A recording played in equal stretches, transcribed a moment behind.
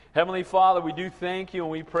Heavenly Father, we do thank you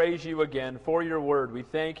and we praise you again for your word. We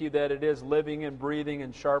thank you that it is living and breathing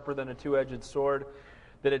and sharper than a two-edged sword,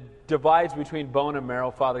 that it divides between bone and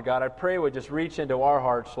marrow, Father God. I pray it would just reach into our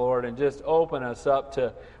hearts, Lord, and just open us up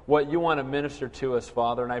to what you want to minister to us,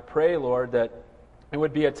 Father. And I pray, Lord, that it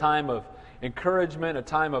would be a time of encouragement, a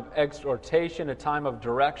time of exhortation, a time of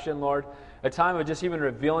direction, Lord, a time of just even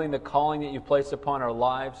revealing the calling that you've placed upon our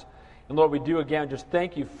lives. And Lord, we do again just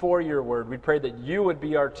thank you for your word. We pray that you would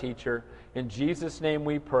be our teacher. In Jesus' name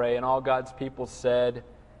we pray. And all God's people said,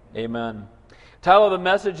 amen. Title of the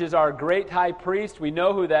message is Our Great High Priest. We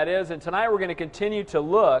know who that is. And tonight we're going to continue to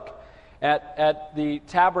look at the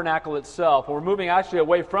tabernacle itself. We're moving actually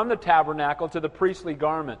away from the tabernacle to the priestly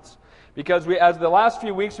garments. Because as the last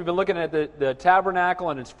few weeks we've been looking at the tabernacle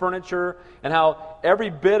and its furniture and how every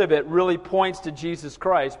bit of it really points to Jesus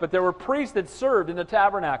Christ. But there were priests that served in the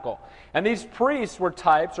tabernacle. And these priests were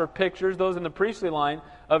types or pictures, those in the priestly line,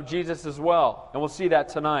 of Jesus as well. And we'll see that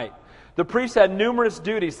tonight. The priests had numerous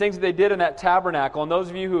duties, things that they did in that tabernacle. And those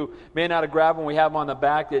of you who may not have grabbed them, we have them on the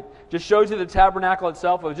back. It just shows you the tabernacle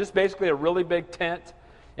itself. It was just basically a really big tent.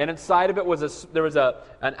 And inside of it there was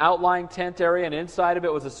an outlying tent area, and inside of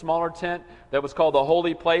it was a smaller tent that was called the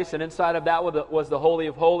Holy Place, and inside of that was the Holy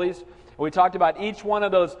of Holies. And we talked about each one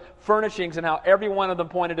of those furnishings and how every one of them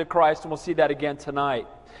pointed to Christ, and we'll see that again tonight.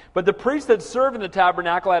 But the priests that served in the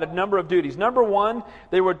tabernacle had a number of duties. Number one,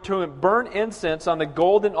 they were to burn incense on the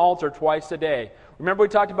golden altar twice a day. Remember we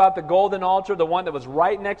talked about the golden altar, the one that was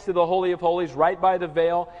right next to the Holy of Holies, right by the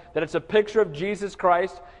veil, that it's a picture of Jesus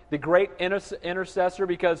Christ, the great intercessor,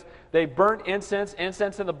 because they burnt incense.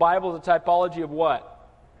 Incense in the Bible is a typology of what?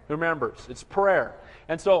 Who remembers? It's prayer.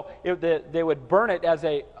 And so they would burn it as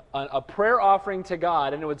a prayer offering to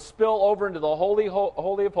God, and it would spill over into the Holy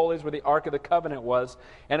of Holies where the Ark of the Covenant was,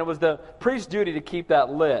 and it was the priest's duty to keep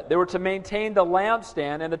that lit. They were to maintain the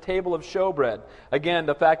lampstand and the table of showbread. Again,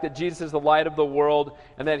 the fact that Jesus is the light of the world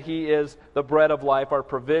and that He is the bread of life, our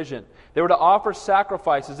provision. They were to offer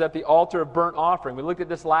sacrifices at the altar of burnt offering. We looked at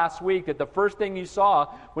this last week, that the first thing you saw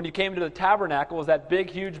when you came to the tabernacle was that big,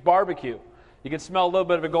 huge barbecue. You can smell a little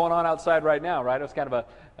bit of it going on outside right now, right? It was kind of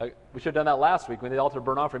we should have done that last week when the altar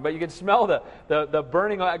burnt offering. But you can smell the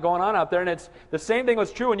burning going on out there. And it's the same thing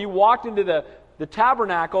was true when you walked into the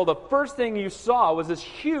tabernacle. The first thing you saw was this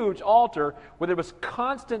huge altar where there was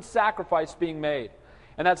constant sacrifice being made.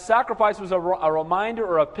 And that sacrifice was a reminder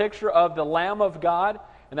or a picture of the Lamb of God,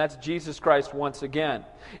 and that's Jesus Christ once again.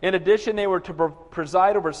 In addition, they were to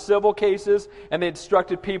preside over civil cases, and they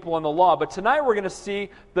instructed people in the law. But tonight we're going to see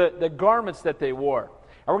the garments that they wore.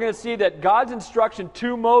 And we're going to see that God's instruction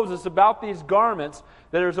to Moses about these garments,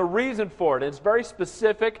 that there's a reason for it. It's very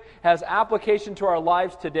specific, has application to our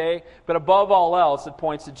lives today, but above all else, it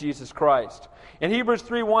points to Jesus Christ. In Hebrews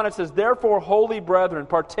 3:1, it says, "Therefore, holy brethren,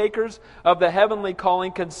 partakers of the heavenly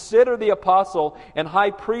calling, consider the apostle and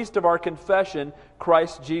high priest of our confession,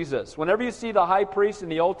 Christ Jesus." Whenever you see the high priest in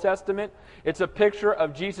the Old Testament, it's a picture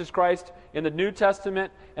of Jesus Christ in the New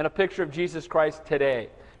Testament and a picture of Jesus Christ today,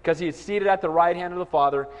 because He is seated at the right hand of the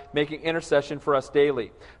Father, making intercession for us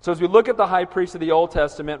daily. So as we look at the high priest of the Old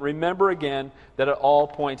Testament, remember again that it all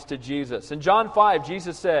points to Jesus. In John 5,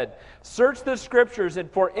 Jesus said, "Search the Scriptures, and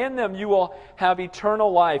for in them you will have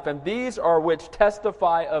eternal life, and these are which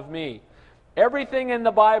testify of me." Everything in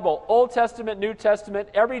the Bible, Old Testament, New Testament,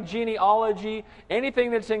 every genealogy,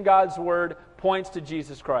 anything that's in God's Word points to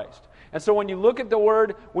Jesus Christ. And so when you look at the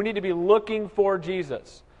Word, we need to be looking for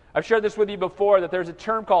Jesus. I've shared this with you before, that there's a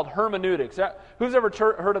term called hermeneutics. Who's ever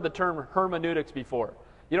heard of the term hermeneutics before?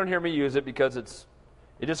 You don't hear me use it because it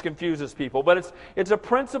just confuses people. But it's a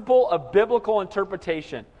principle of biblical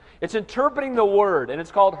interpretation. It's interpreting the Word, and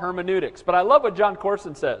it's called hermeneutics. But I love what John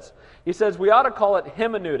Corson says. He says we ought to call it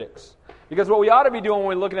hemeneutics. Because what we ought to be doing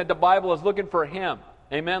when we're looking at the Bible is looking for Him.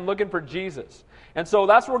 Amen? Looking for Jesus. And so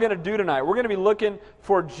that's what we're going to do tonight. We're going to be looking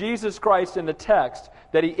for Jesus Christ in the text,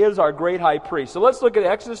 that He is our great high priest. So let's look at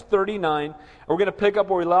Exodus 39. We're going to pick up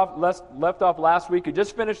where we left off last week. We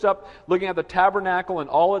just finished up looking at the tabernacle and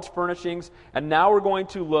all its furnishings. And now we're going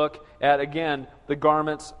to look at, again, the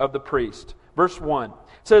garments of the priest. Verse 1. It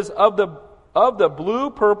says, Of the blue,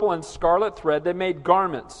 purple, and scarlet thread they made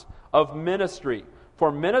garments of ministry,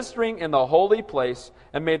 for ministering in the holy place,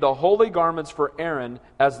 and made the holy garments for Aaron,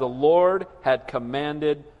 as the Lord had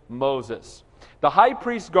commanded Moses. The high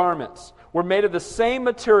priest's garments were made of the same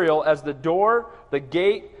material as the door, the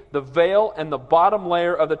gate, the veil, and the bottom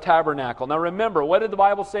layer of the tabernacle. Now remember, what did the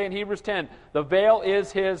Bible say in Hebrews 10? The veil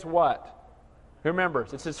is His what? Who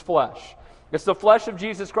remembers? It's His flesh. It's the flesh of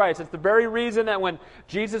Jesus Christ. It's the very reason that when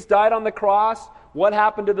Jesus died on the cross, what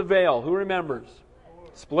happened to the veil? Who remembers?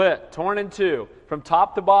 Split, torn in two, from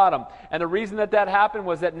top to bottom. And the reason that happened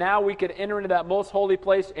was that now we could enter into that most holy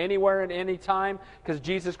place anywhere and any time because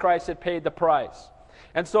Jesus Christ had paid the price.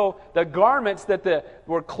 And so the garments that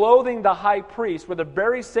were clothing the high priest were the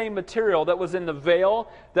very same material that was in the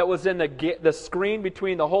veil, that was in the screen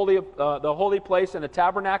between the holy place and the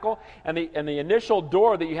tabernacle, and the initial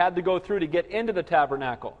door that you had to go through to get into the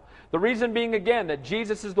tabernacle. The reason being, again, that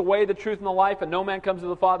Jesus is the way, the truth, and the life, and no man comes to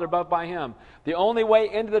the Father but by Him. The only way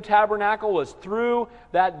into the tabernacle was through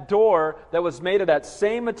that door that was made of that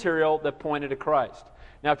same material that pointed to Christ.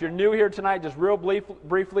 Now, if you're new here tonight, just real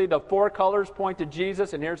briefly, the four colors point to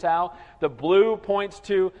Jesus, and here's how. The blue points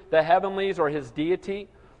to the heavenlies or His deity.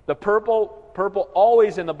 The purple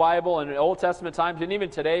always in the Bible and in Old Testament times, and even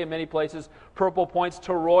today in many places, purple points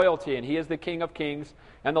to royalty, and He is the King of Kings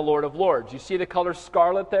and the Lord of Lords. You see the color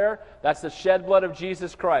scarlet there? That's the shed blood of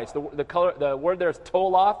Jesus Christ. The word there is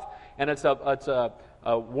toloth, and it's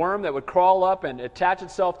a worm that would crawl up and attach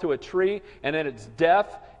itself to a tree, and in its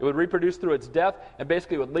death, it would reproduce through its death, and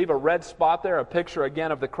basically would leave a red spot there, a picture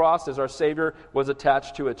again of the cross as our Savior was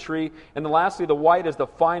attached to a tree. And then lastly, the white is the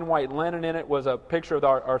fine white linen in it, was a picture of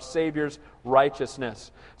our Savior's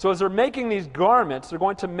righteousness. So as they're making these garments, they're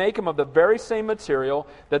going to make them of the very same material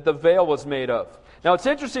that the veil was made of. Now it's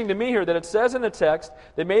interesting to me here that it says in the text,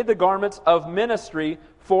 they made the garments of ministry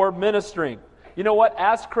for ministering. You know what?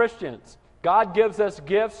 As Christians, God gives us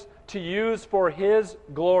gifts to use for His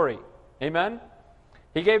glory. Amen?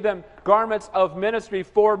 He gave them garments of ministry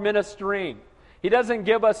for ministering. He doesn't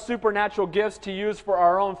give us supernatural gifts to use for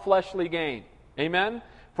our own fleshly gain. Amen?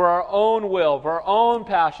 For our own will, for our own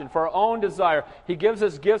passion, for our own desire. He gives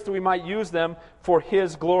us gifts that we might use them for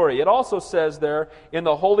His glory. It also says there in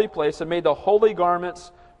the holy place, and made the holy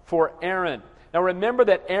garments for Aaron. Now remember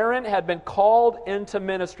that Aaron had been called into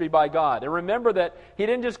ministry by God. And remember that He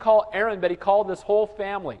didn't just call Aaron, but He called this whole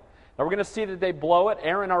family. Now we're going to see that they blow it.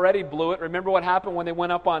 Aaron already blew it. Remember what happened when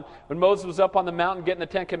when Moses was up on the mountain getting the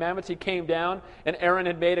Ten Commandments, he came down and Aaron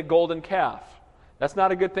had made a golden calf. That's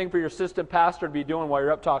not a good thing for your assistant pastor to be doing while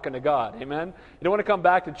you're up talking to God. Amen? You don't want to come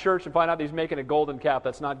back to church and find out that he's making a golden calf.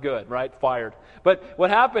 That's not good, right? Fired. But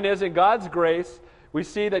what happened is, in God's grace, we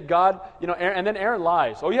see that God, and then Aaron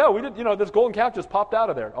lies. Oh yeah, we did, this golden calf just popped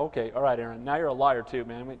out of there. Okay, all right, Aaron, now you're a liar too,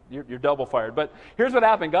 man. You're double fired. But here's what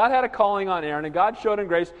happened. God had a calling on Aaron, and God showed him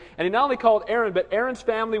grace, and He not only called Aaron, but Aaron's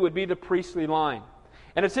family would be the priestly line.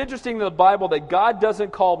 And it's interesting in the Bible that God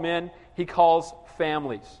doesn't call men, He calls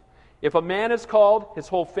families. If a man is called, his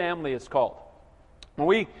whole family is called. When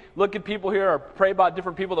we look at people here or pray about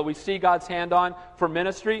different people that we see God's hand on for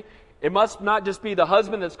ministry, it must not just be the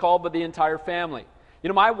husband that's called, but the entire family.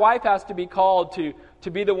 My wife has to be called to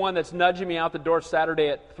be the one that's nudging me out the door Saturday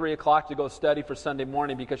at 3 o'clock to go study for Sunday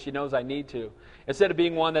morning because she knows I need to. Instead of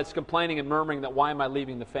being one that's complaining and murmuring that why am I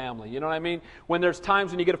leaving the family? You know what I mean? When there's times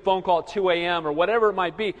when you get a phone call at 2 a.m. or whatever it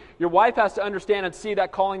might be, your wife has to understand and see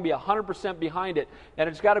that calling be 100% behind it. And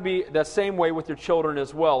it's got to be the same way with your children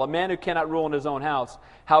as well. A man who cannot rule in his own house,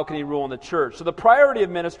 how can he rule in the church? So the priority of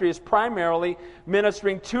ministry is primarily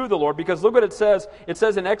ministering to the Lord, because look what it says. It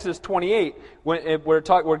says in Exodus 28, where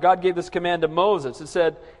God gave this command to Moses. It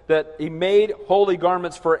said that He made holy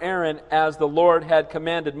garments for Aaron as the Lord had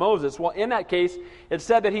commanded Moses. Well, in that case, it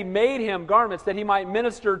said that He made him garments that he might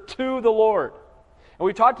minister to the Lord. And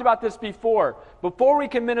we talked about this before. Before we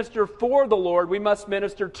can minister for the Lord, we must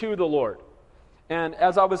minister to the Lord. And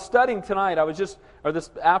as I was studying tonight, this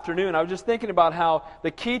afternoon, I was just thinking about how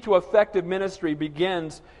the key to effective ministry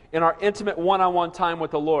begins in our intimate one-on-one time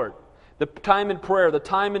with the Lord. The time in prayer, the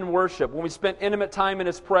time in worship, when we spend intimate time in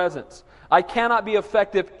His presence. I cannot be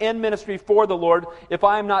effective in ministry for the Lord if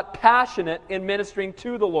I am not passionate in ministering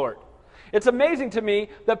to the Lord. It's amazing to me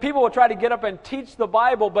that people will try to get up and teach the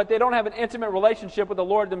Bible, but they don't have an intimate relationship with the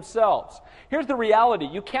Lord themselves. Here's the reality.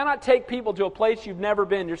 You cannot take people to a place you've never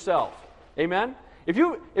been yourself. Amen? If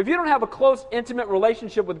you don't have a close, intimate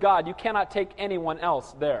relationship with God, you cannot take anyone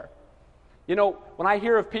else there. When I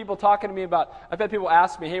hear of people talking to me about, I've had people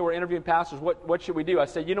ask me, hey, we're interviewing pastors, what should we do? I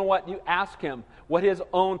say, you know what? You ask him what his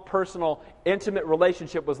own personal, intimate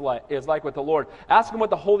relationship is like with the Lord. Ask him what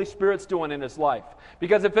the Holy Spirit's doing in his life.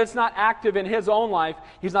 Because if it's not active in his own life,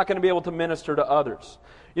 he's not going to be able to minister to others.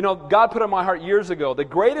 God put in my heart years ago, the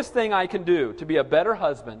greatest thing I can do to be a better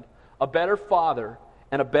husband, a better father,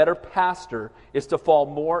 and a better pastor is to fall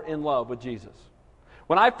more in love with Jesus.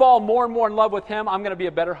 When I fall more and more in love with Him, I'm going to be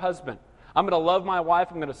a better husband. I'm going to love my wife,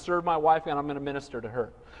 I'm going to serve my wife, and I'm going to minister to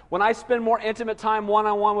her. When I spend more intimate time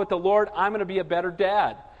one-on-one with the Lord, I'm going to be a better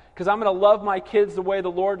dad. because I'm going to love my kids the way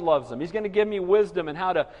the Lord loves them. He's going to give me wisdom and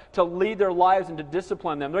how to lead their lives and to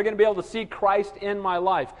discipline them. They're going to be able to see Christ in my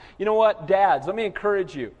life. You know what, dads, let me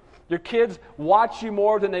encourage you. Your kids watch you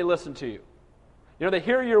more than they listen to you. You know, they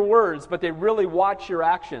hear your words, but they really watch your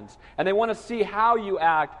actions. And they want to see how you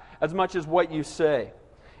act as much as what you say.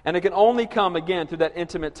 And it can only come, again, through that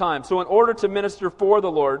intimate time. So in order to minister for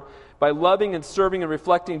the Lord, by loving and serving and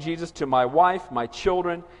reflecting Jesus to my wife, my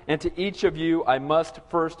children, and to each of you, I must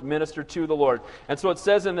first minister to the Lord. And so it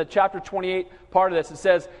says in the chapter 28 part of this, it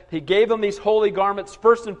says, He gave them these holy garments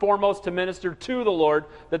first and foremost to minister to the Lord,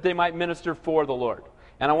 that they might minister for the Lord.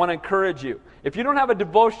 And I want to encourage you, if you don't have a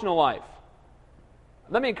devotional life,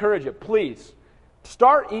 let me encourage you, please,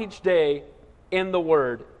 start each day in the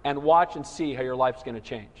Word and watch and see how your life's going to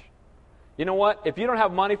change. You know what? If you don't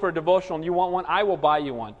have money for a devotional and you want one, I will buy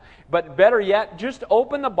you one. But better yet, just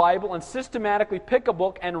open the Bible and systematically pick a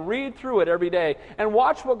book and read through it every day and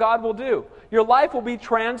watch what God will do. Your life will be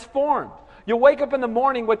transformed. You'll wake up in the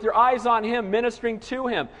morning with your eyes on Him, ministering to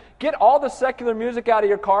Him. Get all the secular music out of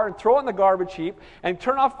your car and throw it in the garbage heap and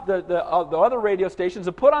turn off the other radio stations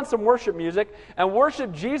and put on some worship music and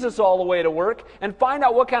worship Jesus all the way to work and find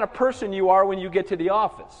out what kind of person you are when you get to the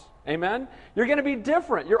office. Amen? You're going to be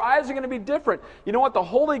different. Your eyes are going to be different. You know what? The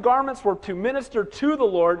holy garments were to minister to the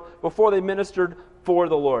Lord before they ministered for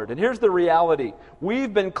the Lord. And here's the reality.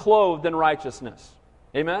 We've been clothed in righteousness.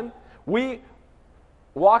 Amen? We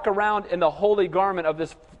walk around in the holy garment of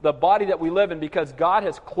the body that we live in because God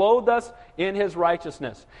has clothed us in His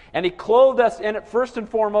righteousness. And He clothed us in it first and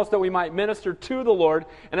foremost that we might minister to the Lord.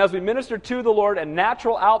 And as we minister to the Lord, a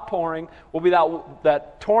natural outpouring will be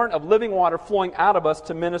that torrent of living water flowing out of us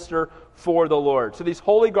to minister for the Lord. So these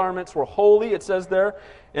holy garments were holy, it says there.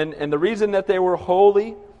 And the reason that they were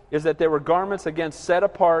holy is that they were garments, again, set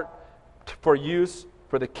apart for use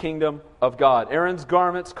for the kingdom of God. Aaron's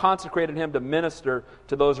garments consecrated him to minister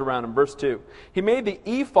to those around him. Verse 2. He made the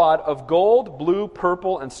ephod of gold, blue,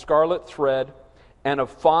 purple, and scarlet thread, and of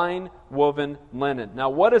fine woven linen. Now,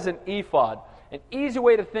 what is an ephod? An easy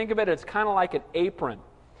way to think of it, it's kind of like an apron.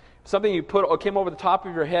 Something you came over the top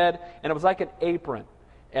of your head, and it was like an apron.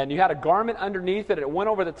 And you had a garment underneath it, it went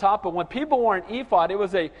over the top. But when people wore an ephod, it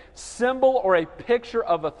was a symbol or a picture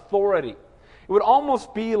of authority. It would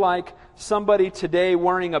almost be like somebody today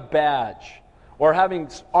wearing a badge or having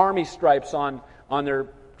army stripes on their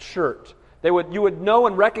shirt. You would know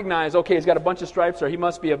and recognize, okay, he's got a bunch of stripes there. He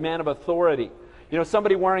must be a man of authority. You know,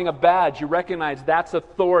 somebody wearing a badge, you recognize that's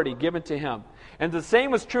authority given to him. And the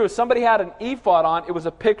same was true. If somebody had an ephod on, it was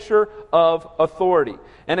a picture of authority.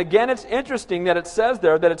 And again, it's interesting that it says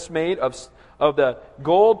there that it's made of the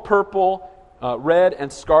gold, purple, red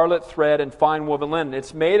and scarlet thread and fine woven linen.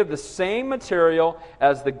 It's made of the same material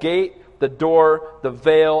as the gate, the door, the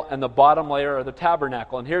veil, and the bottom layer of the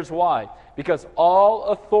tabernacle. And here's why. Because all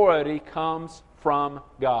authority comes from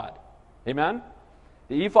God. Amen?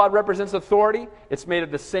 The ephod represents authority. It's made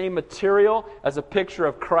of the same material as a picture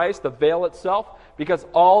of Christ, the veil itself, because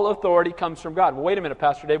all authority comes from God. Well, wait a minute,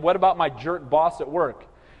 Pastor Dave, what about my jerk boss at work?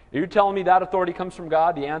 Are you telling me that authority comes from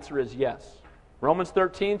God? The answer is yes. Romans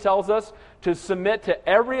 13 tells us to submit to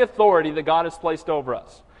every authority that God has placed over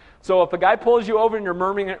us. So if a guy pulls you over and you're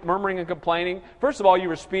murmuring and complaining, first of all, you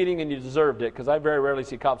were speeding and you deserved it, because I very rarely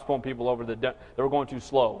see cops pulling people over that were going too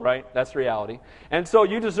slow, right? That's the reality. And so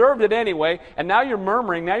you deserved it anyway, and now you're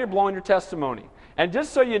murmuring, now you're blowing your testimony. And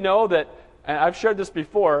just so you know that, and I've shared this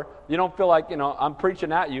before, you don't feel like, I'm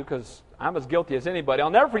preaching at you, because I'm as guilty as anybody.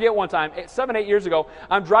 I'll never forget one time, 7-8 years ago,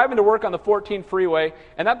 I'm driving to work on the 14 freeway,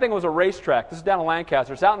 and that thing was a racetrack. This is down in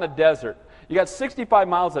Lancaster. It's out in the desert. You got 65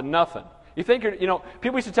 miles of nothing. You think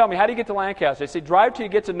people used to tell me, how do you get to Lancaster? They say, drive till you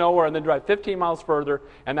get to nowhere and then drive 15 miles further,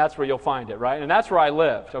 and that's where you'll find it, right? And that's where I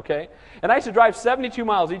lived, okay? And I used to drive 72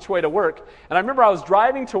 miles each way to work, and I remember I was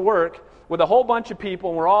driving to work with a whole bunch of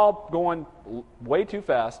people, and we're all going way too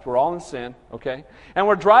fast. We're all in sin, okay? And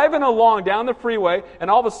we're driving along down the freeway, and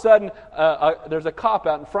all of a sudden, there's a cop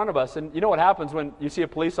out in front of us. And you know what happens when you see a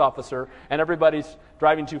police officer and everybody's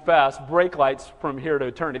driving too fast? Brake lights from here to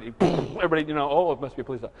eternity. Everybody, it must be a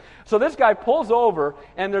police officer. So this guy pulls over,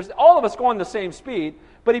 and there's all of us going the same speed,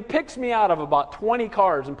 but he picks me out of about 20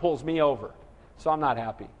 cars and pulls me over. So I'm not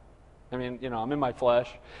happy. I mean, I'm in my flesh.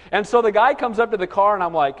 And so the guy comes up to the car, and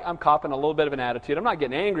I'm copping a little bit of an attitude. I'm not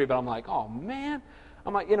getting angry, but I'm like, oh, man.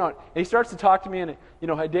 I'm like, and he starts to talk to me, and,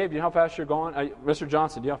 hey, Dave, do you know how fast you're going? Mr.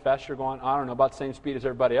 Johnson, do you know how fast you're going? I don't know, about the same speed as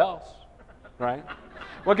everybody else, right?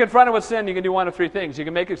 When confronted with sin, you can do one of three things. You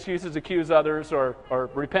can make excuses, accuse others, or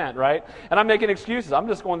repent, right? And I'm making excuses. I'm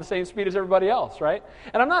just going the same speed as everybody else, right?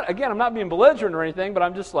 And I'm not being belligerent or anything, but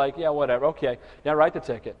I'm just like, yeah, whatever, okay. Yeah, write the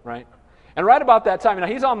ticket, right? And right about that time,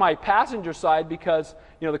 he's on my passenger side because,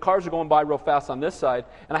 the cars are going by real fast on this side.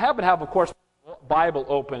 And I happen to have, of course, Bible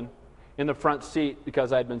open in the front seat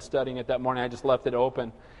because I had been studying it that morning. I just left it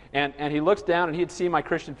open. And he looks down, and he had seen my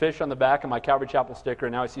Christian fish on the back and my Calvary Chapel sticker,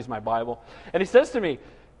 and now he sees my Bible. And he says to me,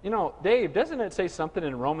 Dave, doesn't it say something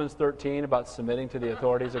in Romans 13 about submitting to the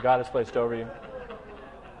authorities that God has placed over you?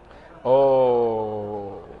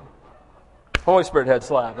 Oh, Holy Spirit head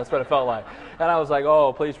slap. That's what it felt like. And I was like,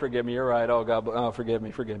 oh, please forgive me. You're right. Oh, God, forgive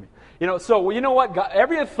me. So you know what? God,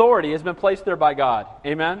 every authority has been placed there by God.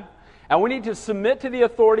 Amen? And we need to submit to the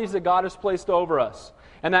authorities that God has placed over us.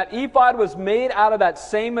 And that ephod was made out of that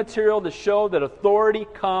same material to show that authority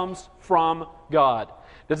comes from God.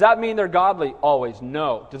 Does that mean they're godly? Always.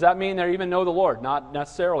 No. Does that mean they even know the Lord? Not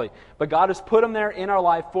necessarily. But God has put them there in our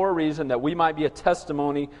life for a reason, that we might be a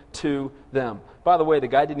testimony to them. By the way, the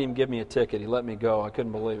guy didn't even give me a ticket. He let me go. I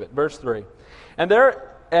couldn't believe it. Verse 3.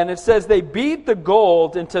 And it says, they beat the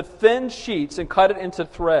gold into thin sheets and cut it into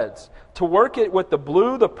threads, to work it with the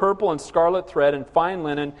blue, the purple, and scarlet thread and fine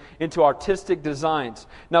linen into artistic designs.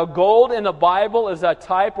 Now, gold in the Bible is a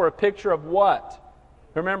type or a picture of what?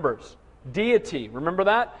 Remembers? Deity. Remember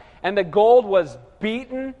that? And the gold was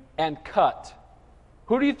beaten and cut.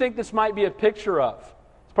 Who do you think this might be a picture of?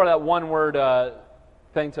 It's part of that one-word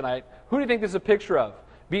thing tonight. Who do you think this is a picture of?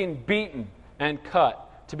 Being beaten and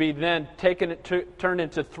cut, to be then turned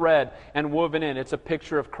into thread and woven in. It's a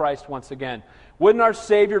picture of Christ once again. Wouldn't our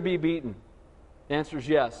Savior be beaten? The answer is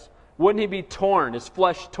yes. Wouldn't He be torn, His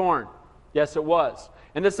flesh torn? Yes, it was.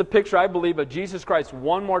 And this is a picture, I believe, of Jesus Christ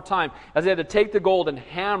one more time, as they had to take the gold and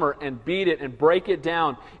hammer and beat it and break it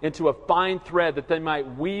down into a fine thread that they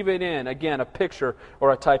might weave it in. Again, a picture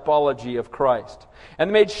or a typology of Christ. And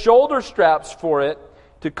they made shoulder straps for it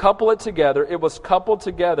to couple it together. It was coupled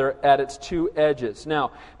together at its two edges.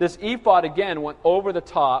 Now, this ephod, again, went over the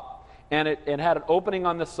top, and it had an opening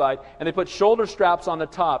on the side, and they put shoulder straps on the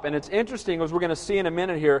top. And it's interesting, as we're going to see in a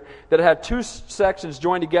minute here, that it had two sections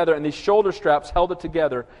joined together, and these shoulder straps held it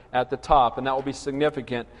together at the top, and that will be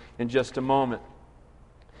significant in just a moment.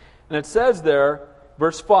 And it says there,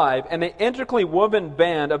 verse 5, and the intricately woven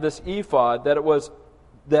band of this ephod that was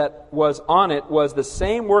on it was the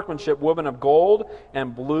same workmanship woven of gold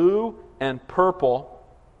and blue and purple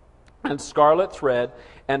and scarlet thread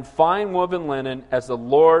and fine woven linen, as the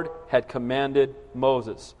Lord had commanded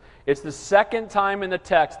Moses. It's the second time in the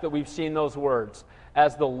text that we've seen those words.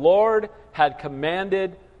 As the Lord had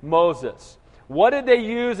commanded Moses. What did they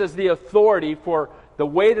use as the authority for the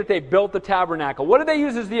way that they built the tabernacle? What did they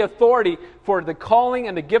use as the authority for the calling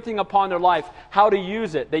and the gifting upon their life? How to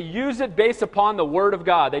use it? They used it based upon the Word of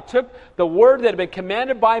God. They took the Word that had been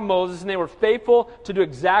commanded by Moses, and they were faithful to do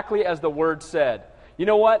exactly as the Word said. You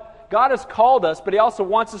know what? God has called us, but He also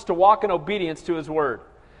wants us to walk in obedience to His Word.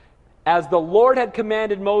 As the Lord had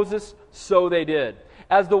commanded Moses, so they did.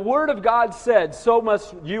 As the Word of God said, so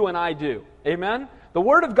must you and I do. Amen? The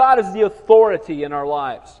Word of God is the authority in our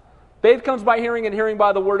lives. Faith comes by hearing, and hearing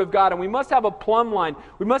by the Word of God. And we must have a plumb line.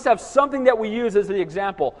 We must have something that we use as the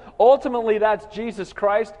example. Ultimately, that's Jesus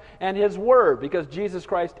Christ and His Word, because Jesus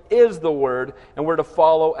Christ is the Word, and we're to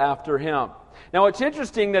follow after Him. Now, it's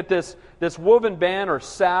interesting that this woven band or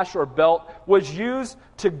sash or belt was used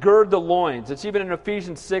to gird the loins. It's even in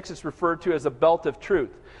Ephesians 6, it's referred to as a belt of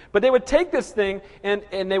truth. But they would take this thing and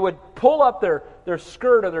they would pull up their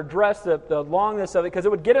skirt or their dress, the longness of it, because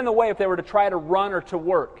it would get in the way if they were to try to run or to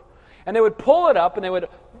work. And they would pull it up and they would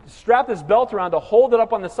strap this belt around to hold it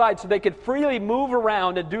up on the side so they could freely move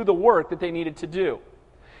around and do the work that they needed to do.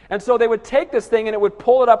 And so they would take this thing and it would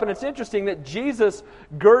pull it up, and it's interesting that Jesus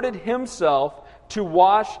girded Himself to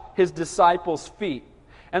wash His disciples' feet.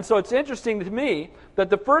 And so it's interesting to me that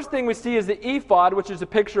the first thing we see is the ephod, which is a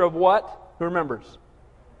picture of what? Who remembers?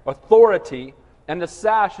 Authority. And the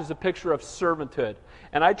sash is a picture of servanthood.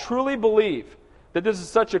 And I truly believe that this is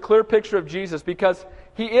such a clear picture of Jesus because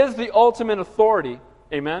He is the ultimate authority.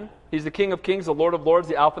 Amen? He's the King of Kings, the Lord of Lords,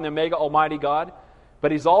 the Alpha and the Omega, Almighty God.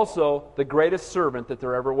 But He's also the greatest servant that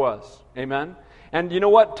there ever was. Amen? And you know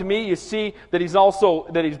what? To me, you see that He's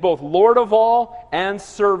both Lord of all and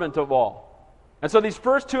servant of all. And so these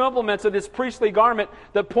first two implements of this priestly garment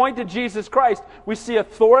that point to Jesus Christ, we see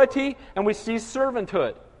authority and we see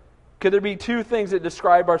servanthood. Could there be two things that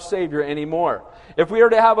describe our Savior anymore? If we are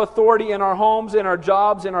to have authority in our homes, in our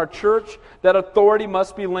jobs, in our church, that authority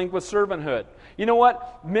must be linked with servanthood. You know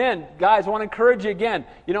what? Men, guys, I want to encourage you again.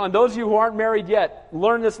 And those of you who aren't married yet,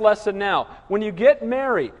 learn this lesson now. When you get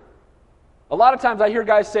married, a lot of times I hear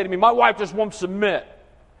guys say to me, my wife just won't submit.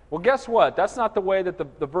 Well, guess what? That's not the way that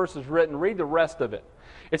the verse is written. Read the rest of it.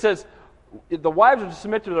 It says, the wives are to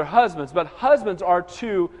submit to their husbands, but husbands are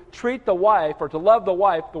to treat the wife or to love the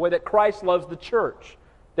wife the way that Christ loves the church,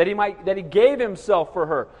 that He gave Himself for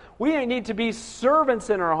her. We need to be servants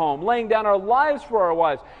in our home, laying down our lives for our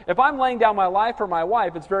wives. If I'm laying down my life for my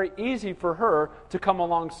wife, it's very easy for her to come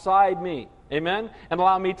alongside me, amen, and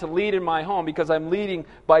allow me to lead in my home because I'm leading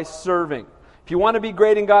by serving. If you want to be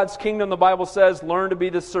great in God's kingdom, the Bible says, learn to be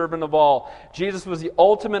the servant of all. Jesus was the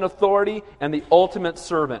ultimate authority and the ultimate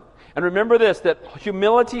servant. And remember this, that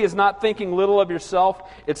humility is not thinking little of yourself.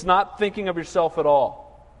 It's not thinking of yourself at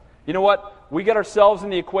all. You know what? We get ourselves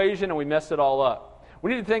in the equation and we mess it all up.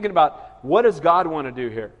 We need to be thinking about, what does God want to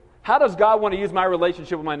do here? How does God want to use my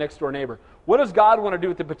relationship with my next door neighbor? What does God want to do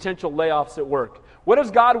with the potential layoffs at work? What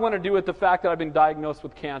does God want to do with the fact that I've been diagnosed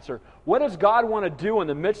with cancer? What does God want to do in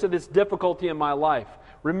the midst of this difficulty in my life?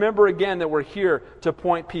 Remember again that we're here to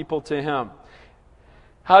point people to Him.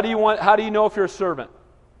 How do you know if you're a servant?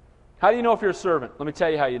 How do you know if you're a servant? Let me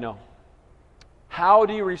tell you how you know. How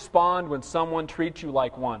do you respond when someone treats you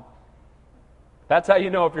like one? That's how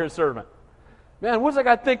you know if you're a servant. Man, what does that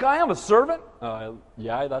guy think I am, a servant?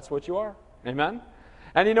 Yeah, that's what you are. Amen?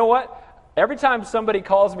 And you know what? Every time somebody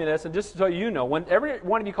calls me this, and just so you know, when every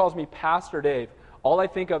one of you calls me Pastor Dave, all I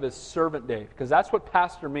think of is Servant Dave, because that's what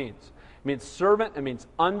pastor means. It means servant, it means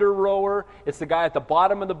under rower. It's the guy at the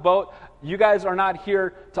bottom of the boat. You guys are not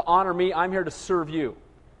here to honor me, I'm here to serve you.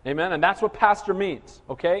 Amen? And that's what pastor means,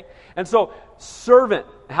 okay? And so, servant.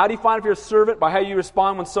 How do you find if you're a servant? By how you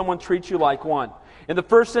respond when someone treats you like one. In the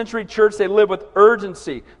first century church, they lived with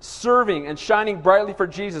urgency, serving and shining brightly for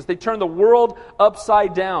Jesus. They turned the world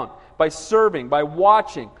upside down by serving, by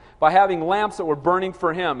watching, by having lamps that were burning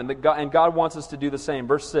for Him. And God wants us to do the same.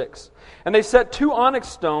 Verse 6. And they set 2 onyx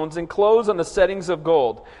stones enclosed on the settings of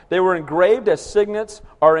gold. They were engraved as signets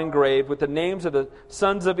are engraved with the names of the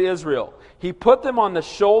sons of Israel. He put them on the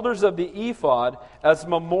shoulders of the ephod as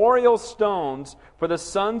memorial stones for the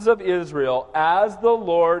sons of Israel, as the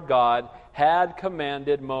Lord God had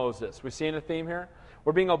commanded Moses. We seeing a theme here?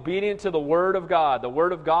 We're being obedient to the Word of God. The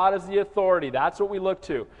Word of God is the authority. That's what we look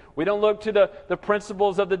to. We don't look to the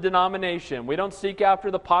principles of the denomination. We don't seek after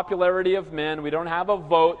the popularity of men. We don't have a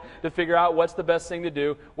vote to figure out what's the best thing to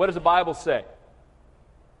do. What does the Bible say?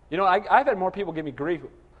 You know, I've had more people give me grief.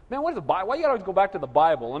 Man, what is the Bible? Why you got to go back to the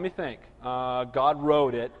Bible? Let me think. God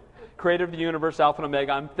wrote it. Creator of the universe, Alpha and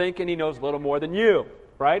Omega. I'm thinking He knows a little more than you.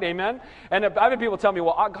 Right? Amen? And I've had people tell me,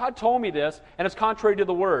 well, God told me this, and it's contrary to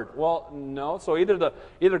the Word. Well, no. So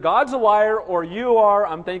either God's a liar or you are,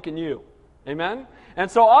 I'm thanking you. Amen?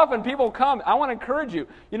 And so often people come, I want to encourage you.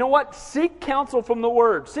 You know what? Seek counsel from the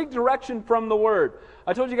Word. Seek direction from the Word.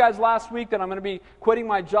 I told you guys last week that I'm going to be quitting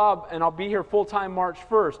my job, and I'll be here full-time March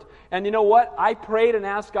 1st. And you know what? I prayed and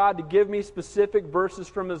asked God to give me specific verses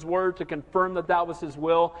from His Word to confirm that was His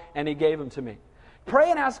will, and He gave them to me.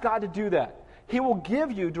 Pray and ask God to do that. He will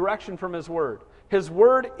give you direction from His Word. His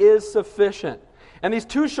Word is sufficient. And these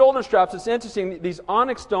 2 shoulder straps, it's interesting, these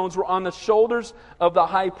onyx stones were on the shoulders of the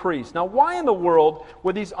high priest. Now, why in the world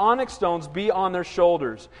would these onyx stones be on their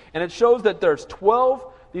shoulders? And it shows that there's 12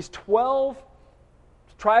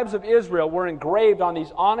 tribes of Israel were engraved on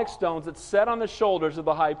these onyx stones that set on the shoulders of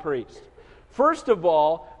the high priest. First of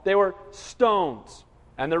all, they were stones.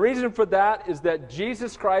 And the reason for that is that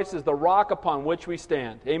Jesus Christ is the rock upon which we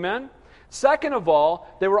stand. Amen? Second of all,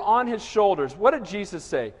 they were on His shoulders. What did Jesus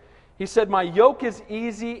say? He said, my yoke is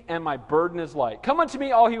easy and my burden is light. Come unto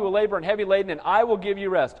me, all you who labor and heavy laden, and I will give you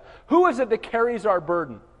rest. Who is it that carries our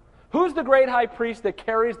burden? Who's the great high priest that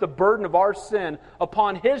carries the burden of our sin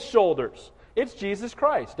upon His shoulders? It's Jesus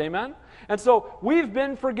Christ. Amen? And so we've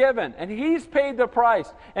been forgiven, and He's paid the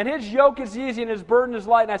price, and His yoke is easy and His burden is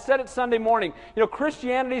light. And I said it Sunday morning, you know,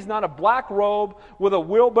 Christianity is not a black robe with a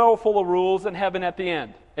wheelbarrow full of rules and heaven at the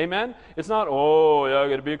end. Amen? It's not, oh, yeah, I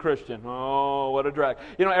got to be a Christian. Oh, what a drag.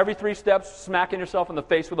 You know, every 3 steps, smacking yourself in the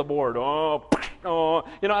face with a board. Oh.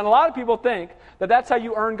 You know, and a lot of people think that that's how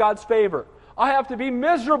you earn God's favor. I have to be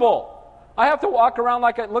miserable. I have to walk around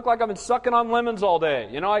look like I've been sucking on lemons all day.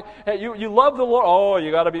 You know, you love the Lord. Oh, you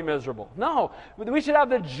got to be miserable. No, we should have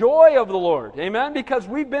the joy of the Lord. Amen? Because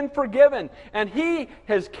we've been forgiven, and He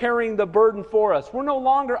is carrying the burden for us. We're no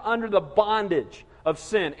longer under the bondage of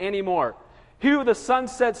sin anymore. He who the Son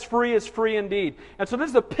sets free is free indeed. And so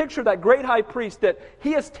this is a picture of that great high priest, that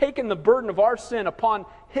He has taken the burden of our sin upon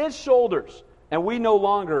His shoulders, and we no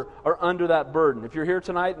longer are under that burden. If you're here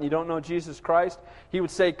tonight and you don't know Jesus Christ, He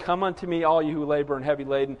would say, come unto me, all you who labor and heavy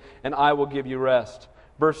laden, and I will give you rest.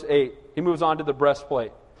 Verse 8, he moves on to the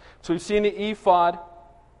breastplate. So we've seen the ephod,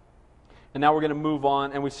 and now we're going to move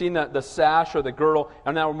on. And we've seen the sash or the girdle,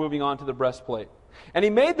 and now we're moving on to the breastplate. And he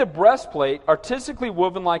made the breastplate artistically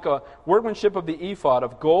woven like a workmanship of the ephod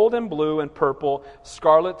of gold and blue and purple,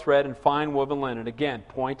 scarlet thread and fine woven linen. Again,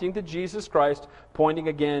 pointing to Jesus Christ, pointing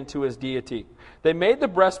again to his deity. They made the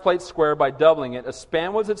breastplate square by doubling it. A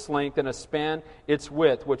span was its length and a span its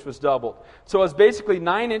width, which was doubled. So it was basically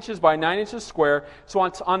 9 inches by 9 inches square. So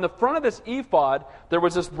on the front of this ephod, there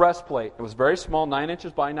was this breastplate. It was very small, 9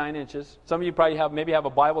 inches by 9 inches. Some of you probably have a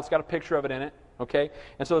Bible. It's got a picture of it in it. Okay?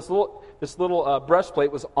 And so this little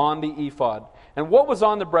breastplate was on the ephod. And what was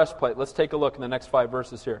on the breastplate? Let's take a look in the next 5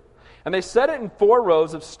 verses here. And they set it in 4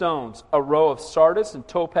 rows of stones. A row of sardius and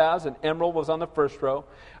topaz and emerald was on the first row.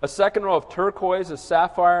 A second row of turquoise, a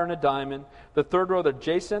sapphire, and a diamond. The third row of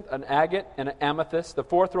jacinth, an agate, and an amethyst. The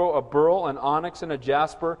fourth row a beryl, an onyx, and a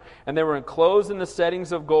jasper. And they were enclosed in the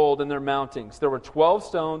settings of gold in their mountings. There were 12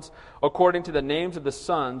 stones according to the names of the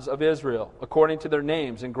sons of Israel, according to their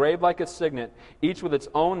names, engraved like a signet, each with its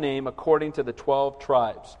own name according to the 12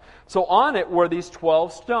 tribes. So on it were these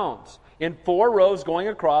 12 stones, in 4 rows going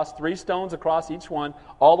across, 3 stones across each one,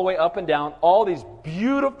 all the way up and down, all these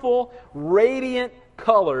beautiful, radiant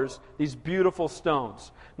colors, these beautiful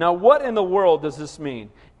stones. Now, what in the world does this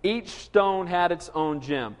mean? Each stone had its own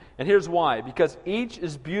gem. And here's why. Because each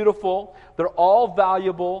is beautiful, they're all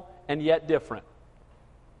valuable, and yet different.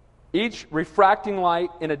 Each refracting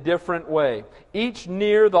light in a different way. Each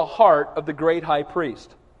near the heart of the great high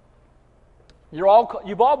priest. You've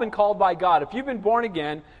all been called by God. If you've been born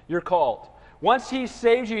again, you're called. Once He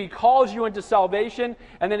saves you, He calls you into salvation,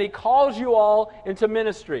 and then He calls you all into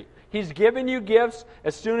ministry. He's given you gifts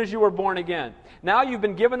as soon as you were born again. Now you've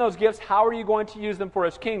been given those gifts, how are you going to use them for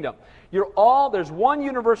His kingdom? There's one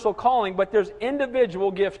universal calling, but there's individual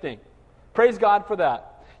gifting. Praise God for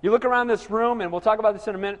that. You look around this room, and we'll talk about this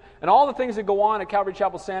in a minute, and all the things that go on at Calvary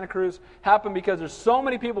Chapel Santa Cruz happen because there's so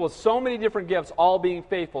many people with so many different gifts, all being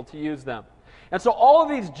faithful to use them. And so all of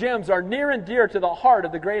these gems are near and dear to the heart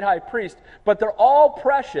of the great high priest, but they're all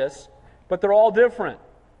precious, but they're all different.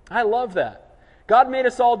 I love that. God made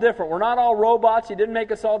us all different. We're not all robots. He didn't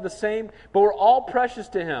make us all the same, but we're all precious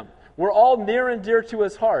to Him. We're all near and dear to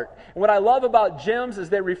His heart. And what I love about gems is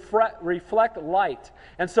they reflect light.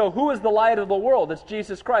 And so who is the light of the world? It's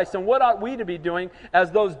Jesus Christ. And what ought we to be doing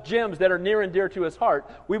as those gems that are near and dear to His heart?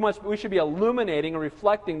 We should be illuminating and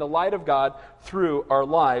reflecting the light of God through our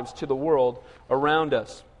lives to the world around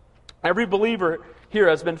us. Every believer here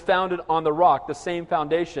has been founded on the rock, the same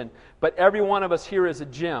foundation. But every one of us here is a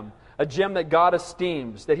gem that God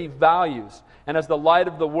esteems, that He values, and as the light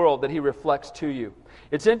of the world that He reflects to you.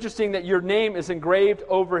 It's interesting that your name is engraved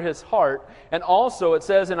over His heart, and also it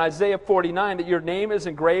says in Isaiah 49 that your name is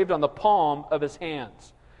engraved on the palm of His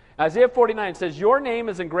hands. Isaiah 49 says, your name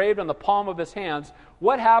is engraved on the palm of His hands.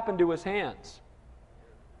 What happened to His hands?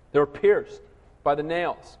 They were pierced by the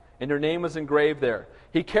nails, and your name was engraved there.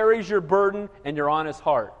 He carries your burden, and you're on His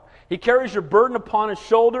heart. He carries your burden upon His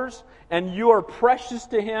shoulders, and you are precious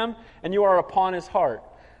to Him, and you are upon His heart.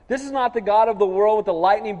 This is not the God of the world with the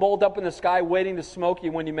lightning bolt up in the sky waiting to smoke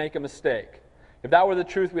you when you make a mistake. If that were the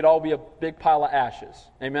truth, we'd all be a big pile of ashes.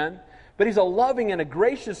 Amen? But He's a loving and a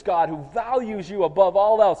gracious God who values you above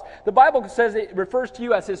all else. The Bible says it refers to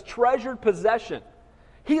you as His treasured possession.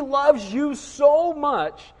 He loves you so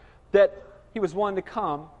much that He was willing to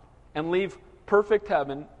come and leave perfect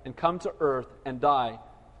heaven and come to earth and die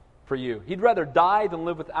for you. He'd rather die than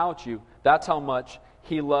live without you. That's how much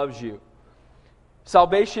He loves you.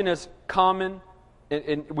 Salvation is common,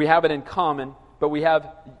 and we have it in common, but we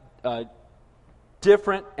have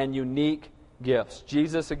different and unique gifts.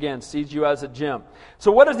 Jesus, again, sees you as a gem.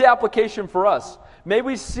 So what is the application for us? May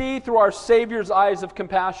we see through our Savior's eyes of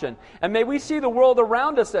compassion, and may we see the world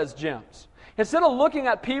around us as gems. Instead of looking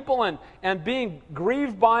at people and being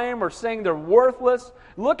grieved by them or saying they're worthless,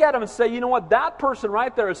 look at them and say, you know what, that person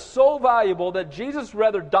right there is so valuable that Jesus would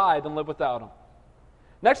rather die than live without him.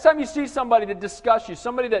 Next time you see somebody that disgusts you,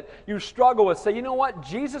 somebody that you struggle with, say, you know what,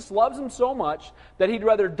 Jesus loves them so much that He'd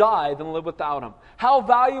rather die than live without him. How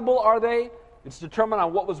valuable are they? It's determined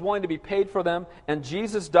on what was willing to be paid for them, and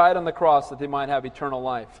Jesus died on the cross that they might have eternal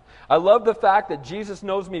life. I love the fact that Jesus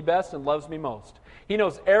knows me best and loves me most. He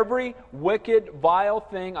knows every wicked, vile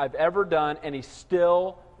thing I've ever done, and He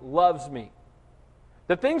still loves me.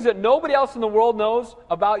 The things that nobody else in the world knows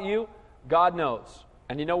about you, God knows.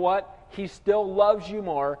 And you know what? He still loves you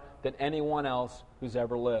more than anyone else who's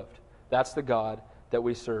ever lived. That's the God that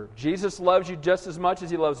we serve. Jesus loves you just as much as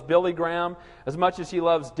He loves Billy Graham, as much as He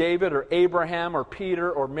loves David or Abraham or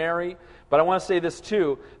Peter or Mary. But I want to say this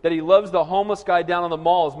too, that He loves the homeless guy down on the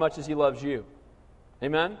mall as much as He loves you.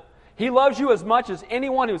 Amen? He loves you as much as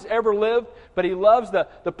anyone who's ever lived, but He loves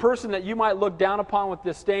the person that you might look down upon with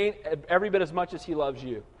disdain every bit as much as He loves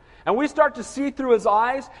you. And we start to see through His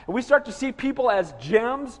eyes, and we start to see people as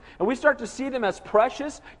gems, and we start to see them as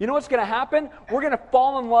precious. You know what's going to happen? We're going to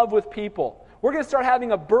fall in love with people. We're going to start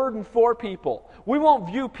having a burden for people. We won't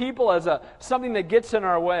view people as something that gets in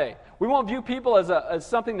our way. We won't view people as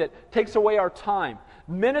something that takes away our time.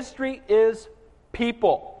 Ministry is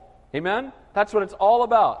people. Amen? That's what it's all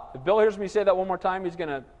about. If Bill hears me say that one more time, he's going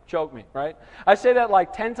to choke me, right? I say that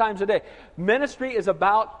like 10 times a day. Ministry is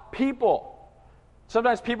about people.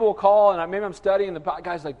 Sometimes people will call, and maybe I'm studying, and the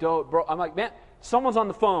guy's like, bro, I'm like, man, someone's on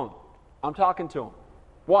the phone. I'm talking to him.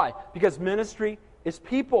 Why? Because ministry is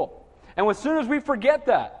people. And as soon as we forget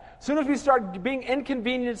that, as soon as we start being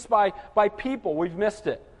inconvenienced by people, we've missed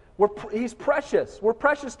it. He's precious. We're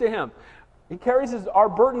precious to Him. He carries our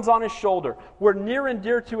burdens on His shoulder. We're near and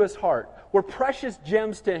dear to His heart. We're precious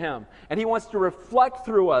gems to Him. And He wants to reflect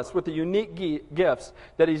through us with the unique gifts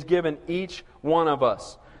that He's given each one of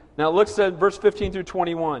us. Now look at verse 15 through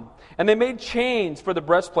 21. And they made chains for the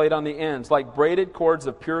breastplate on the ends, like braided cords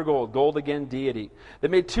of pure gold. Gold again, deity. They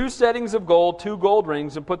made 2 settings of gold, 2 gold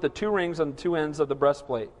rings, and put the 2 rings on the 2 ends of the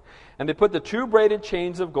breastplate. And they put the 2 braided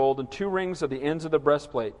chains of gold and 2 rings of the ends of the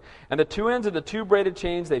breastplate. And the 2 ends of the 2 braided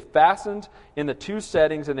chains they fastened in the 2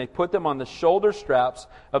 settings, and they put them on the shoulder straps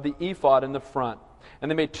of the ephod in the front. And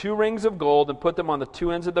they made 2 rings of gold and put them on the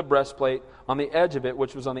 2 ends of the breastplate on the edge of it,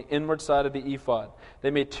 which was on the inward side of the ephod. They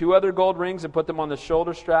made 2 other gold rings and put them on the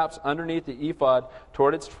shoulder straps underneath the ephod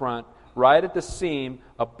toward its front, right at the seam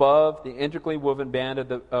above the intricately woven band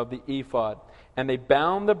of the ephod. And they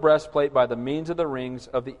bound the breastplate by the means of the rings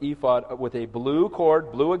of the ephod with a blue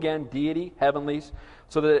cord, blue again, deity, heavenlies,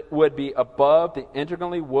 so that it would be above the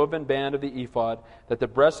intricately woven band of the ephod, that the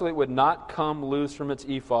breastplate would not come loose from its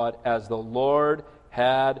ephod, as the Lord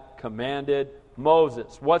had commanded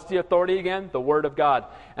Moses. What's the authority again? The Word of God.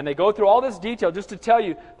 And they go through all this detail just to tell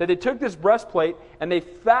you that they took this breastplate and they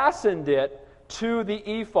fastened it to the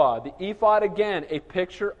ephod. The ephod, again, a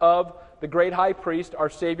picture of the great high priest, our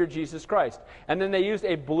Savior Jesus Christ. And then they used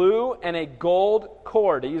a blue and a gold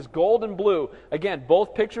cord. They used gold and blue. Again,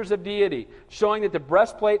 both pictures of deity, showing that the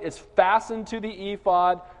breastplate is fastened to the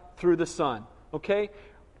ephod through the Son. Okay?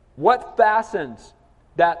 What fastens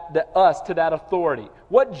us to that authority?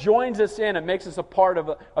 What joins us in and makes us a part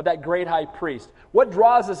of that great high priest? What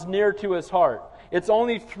draws us near to His heart? It's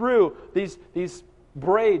only through these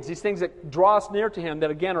braids, these things that draw us near to Him,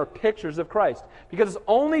 that again are pictures of Christ. Because it's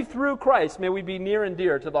only through Christ may we be near and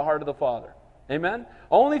dear to the heart of the Father. Amen?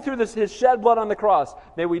 Only through His shed blood on the cross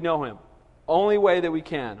may we know Him. Only way that we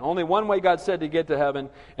can. Only one way God said to get to heaven,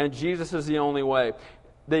 and Jesus is the only way.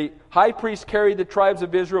 The high priest carried the tribes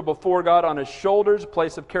of Israel before God on his shoulders, a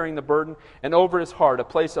place of carrying the burden, and over his heart, a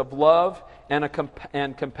place of love and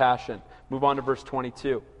compassion. Move on to verse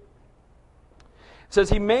 22. It says,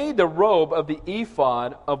 He made the robe of the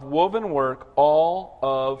ephod of woven work, all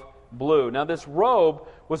of blue. Now this robe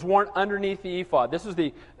was worn underneath the ephod. This is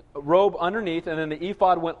the robe underneath, and then the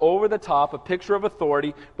ephod went over the top, a picture of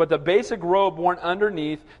authority, but the basic robe worn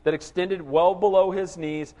underneath that extended well below his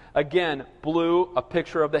knees, again, blue, a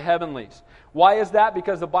picture of the heavenlies. Why is that?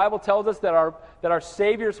 Because the Bible tells us that our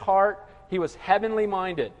Savior's heart, He was heavenly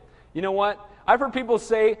minded. You know what? I've heard people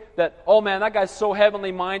say that, oh man, that guy's so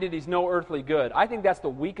heavenly minded, he's no earthly good. I think that's the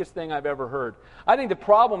weakest thing I've ever heard. I think the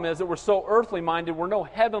problem is that we're so earthly minded, we're no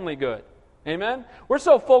heavenly good. Amen? We're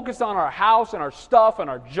so focused on our house and our stuff and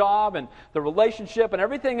our job and the relationship and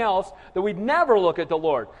everything else that we'd never look at the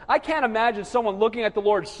Lord. I can't imagine someone looking at the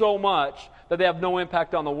Lord so much that they have no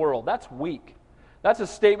impact on the world. That's weak. That's a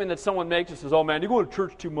statement that someone makes that says, oh man, you go to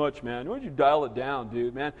church too much, man. Why don't you dial it down,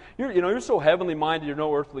 dude, man? You're so heavenly minded, you're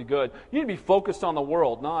no earthly good. You need to be focused on the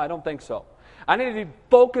world. No, I don't think so. I need to be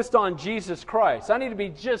focused on Jesus Christ. I need to be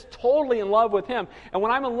just totally in love with Him. And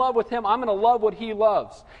when I'm in love with Him, I'm going to love what He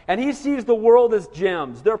loves. And He sees the world as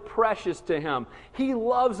gems. They're precious to Him. He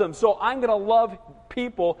loves them. So I'm going to love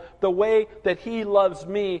people the way that He loves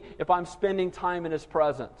me if I'm spending time in His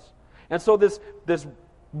presence. And so this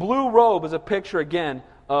blue robe is a picture, again,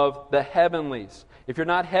 of the heavenlies. If you're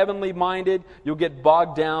not heavenly minded, you'll get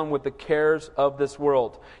bogged down with the cares of this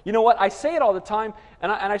world. You know what? I say it all the time,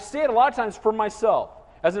 and I say it a lot of times for myself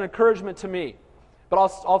as an encouragement to me. But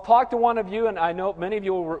I'll talk to one of you, and I know many of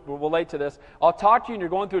you will relate to this. I'll talk to you, and you're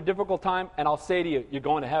going through a difficult time, and I'll say to you, you're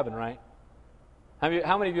going to heaven, right?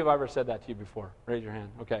 How many of you have ever said that to you before? Raise your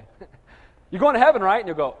hand. Okay. You're going to heaven, right? And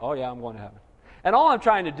you'll go, oh yeah, I'm going to heaven. And all I'm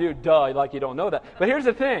trying to do, like you don't know that. But here's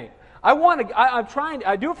the thing. I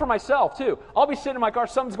do it for myself too. I'll be sitting in my car,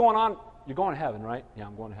 something's going on. You're going to heaven, right? Yeah,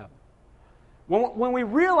 I'm going to heaven. When we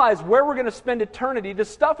realize where we're going to spend eternity, the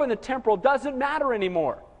stuff in the temporal doesn't matter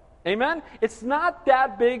anymore. Amen? It's not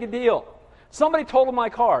that big a deal. Somebody totaled my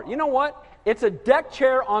car. You know what? It's a deck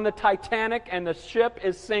chair on the Titanic and the ship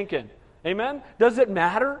is sinking. Amen? Does it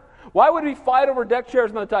matter? Why would we fight over deck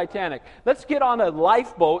chairs on the Titanic? Let's get on a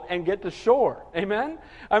lifeboat and get to shore. Amen?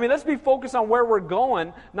 I mean, let's be focused on where we're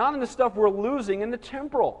going, not on the stuff we're losing in the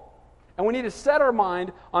temporal. And we need to set our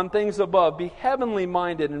mind on things above, be heavenly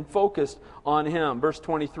minded and focused on Him. Verse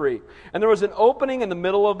 23. And there was an opening in the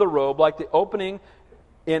middle of the robe, like the opening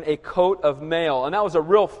in a coat of mail. And that was a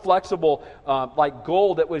real flexible, like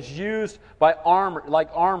gold that was used by armor,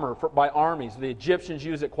 by armies. The Egyptians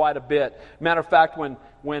used it quite a bit. Matter of fact, when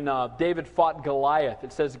David fought Goliath,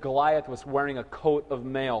 it says Goliath was wearing a coat of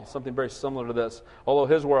mail, something very similar to this, although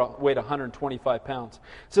his weighed 125 pounds.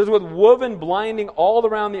 It says, with woven blinding all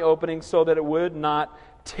around the opening so that it would not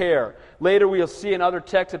tear. Later we'll see in other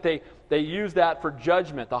texts that they used that for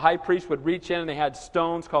judgment. The high priest would reach in and they had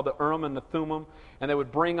stones called the Urim and the Thummim, and they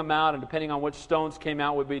would bring them out, and depending on which stones came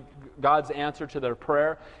out would be God's answer to their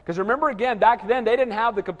prayer. Because remember again, back then they didn't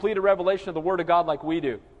have the completed revelation of the Word of God like we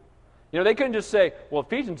do. You know, they couldn't just say, well,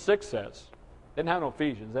 Ephesians 6 says. They didn't have no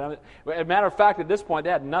Ephesians. As a matter of fact, at this point,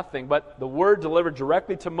 they had nothing but the Word delivered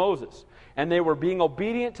directly to Moses. And they were being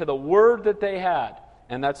obedient to the Word that they had.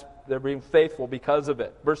 And they're being faithful because of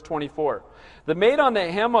it. Verse 24. They made on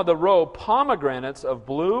the hem of the robe pomegranates of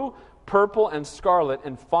blue, purple, and scarlet,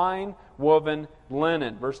 and fine woven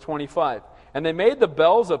linen. Verse 25. And they made the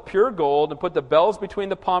bells of pure gold, and put the bells between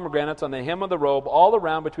the pomegranates on the hem of the robe, all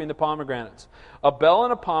around between the pomegranates. A bell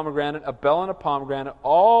and a pomegranate, a bell and a pomegranate,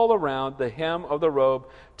 all around the hem of the robe,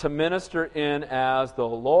 to minister in as the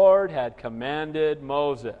Lord had commanded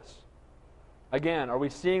Moses. Again, are we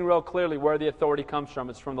seeing real clearly where the authority comes from?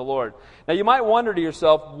 It's from the Lord. Now you might wonder to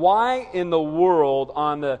yourself, why in the world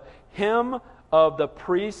on the hem of the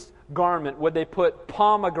priest's garment would they put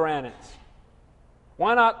pomegranates?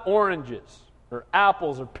 Why not oranges or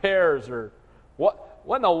apples or pears or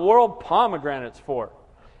what in the world pomegranates for?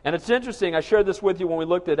 And it's interesting, I shared this with you when we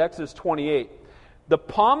looked at Exodus 28. The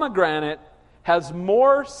pomegranate has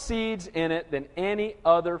more seeds in it than any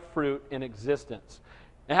other fruit in existence.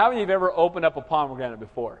 And how many of you have ever opened up a pomegranate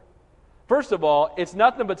before? First of all, it's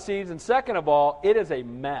nothing but seeds, and second of all, it is a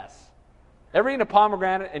mess. Ever eaten a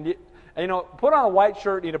pomegranate and you know, put on a white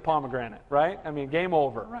shirt and eat a pomegranate, right? I mean, game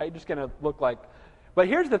over, right? Just going to look like... But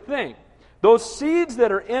here's the thing. Those seeds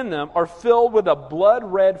that are in them are filled with a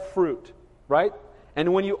blood-red fruit, right?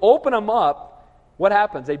 And when you open them up, what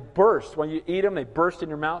happens? They burst. When you eat them, they burst in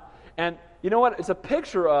your mouth. And you know what? It's a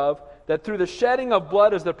picture of that through the shedding of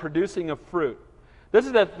blood is the producing of fruit. This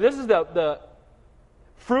is the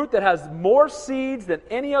fruit that has more seeds than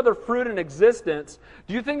any other fruit in existence.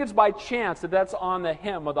 Do you think it's by chance that that's on the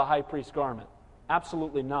hem of the high priest's garment?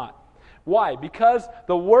 Absolutely not. Why? Because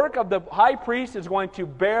the work of the high priest is going to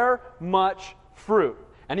bear much fruit.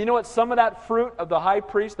 And you know what? Some of that fruit of the high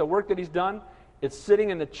priest, the work that he's done, it's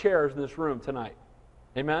sitting in the chairs in this room tonight.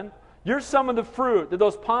 Amen? You're some of the fruit that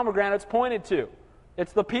those pomegranates pointed to.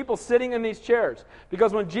 It's the people sitting in these chairs.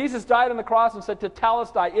 Because when Jesus died on the cross and said,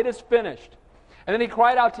 "Tetelestai, it is finished," and then He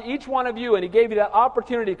cried out to each one of you, and He gave you that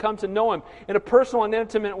opportunity to come to know Him in a personal and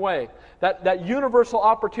intimate way. That universal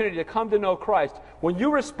opportunity to come to know Christ. When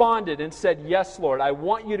you responded and said, "Yes, Lord, I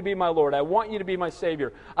want you to be my Lord. I want you to be my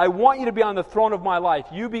Savior. I want you to be on the throne of my life,"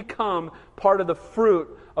 you become part of the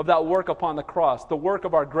fruit of that work upon the cross, the work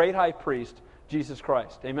of our great high priest, Jesus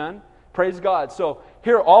Christ. Amen? Praise God. So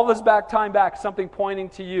here, all this time back, something pointing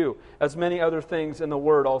to you, as many other things in the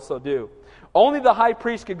Word also do. Only the high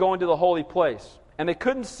priest could go into the holy place, and they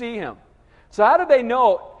couldn't see him. So how did they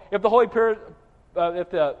know if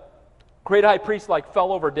the great high priest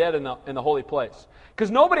fell over dead in the holy place?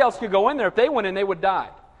 Because nobody else could go in there. If they went in, they would die.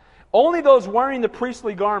 Only those wearing the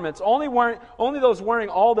priestly garments, only those wearing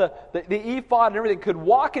all the ephod and everything could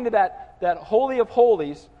walk into that holy of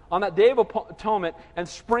holies on that Day of Atonement and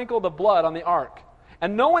sprinkle the blood on the ark.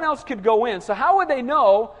 And no one else could go in. So how would they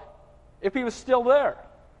know if he was still there?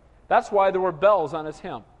 That's why there were bells on his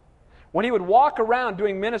hem. When he would walk around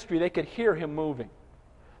doing ministry, they could hear him moving.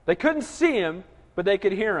 They couldn't see him, but they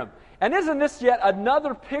could hear him. And isn't this yet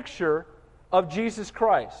another picture of Jesus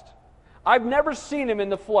Christ? I've never seen him in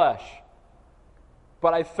the flesh,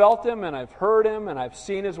 but I've felt him and I've heard him and I've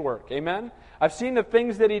seen his work. Amen? I've seen the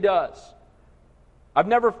things that he does. I've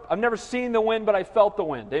never seen the wind, but I felt the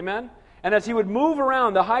wind. Amen? And as he would move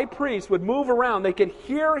around, the high priest would move around, they could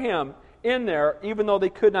hear him in there, even though they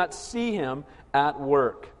could not see him at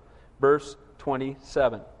work. Verse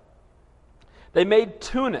 27. They made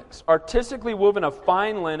tunics, artistically woven of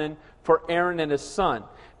fine linen, for Aaron and his son.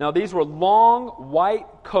 Now these were long white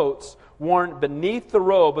coats worn beneath the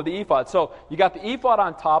robe of the ephod. So you got the ephod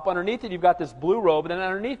on top. Underneath it you've got this blue robe. And then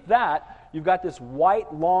underneath that you've got this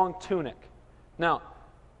white long tunic. Now,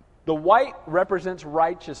 the white represents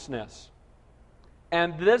righteousness.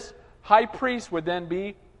 And this high priest would then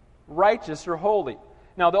be righteous or holy.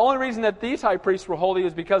 Now, the only reason that these high priests were holy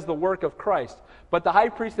is because of the work of Christ. But the high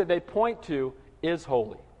priest that they point to is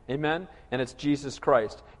holy. Amen? And it's Jesus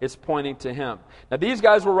Christ. It's pointing to Him. Now, these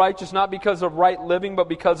guys were righteous not because of right living, but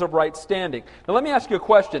because of right standing. Now, let me ask you a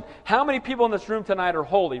question. How many people in this room tonight are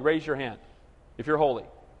holy? Raise your hand if you're holy.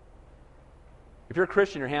 If you're a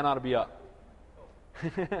Christian, your hand ought to be up.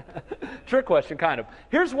 Trick question, kind of.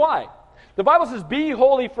 Here's why. The Bible says, "Be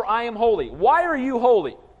holy, for I am holy." Why are you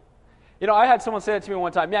holy? You know, I had someone say that to me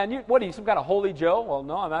one time. Man, what are you, some kind of holy Joe? Well,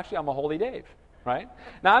 no, I'm a holy Dave, right?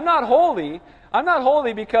 Now, I'm not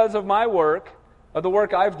holy because of my work, of the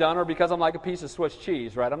work I've done, or because I'm like a piece of Swiss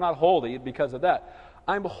cheese, right? I'm not holy because of that.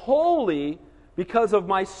 I'm holy because of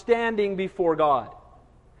my standing before God.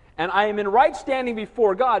 And I am in right standing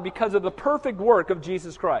before God because of the perfect work of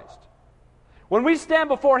Jesus Christ. When we stand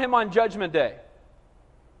before Him on Judgment Day,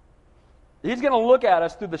 He's going to look at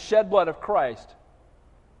us through the shed blood of Christ,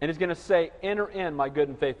 and He's going to say, "Enter in, my good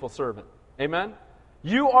and faithful servant." Amen?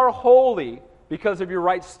 You are holy because of your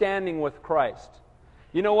right standing with Christ.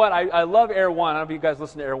 You know what? I love Air One. I don't know if you guys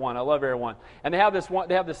listen to Air One. I love Air One. And they have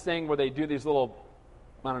this thing where they do these little,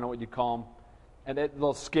 I don't know what you call them, and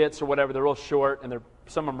little skits or whatever. They're real short, and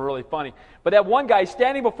some of them are really funny. But that one guy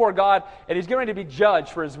standing before God, and he's getting ready to be judged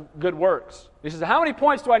for his good works. He says, "How many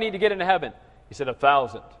points do I need to get into heaven?" He said,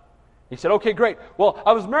 1,000. He said, "Okay, great. Well,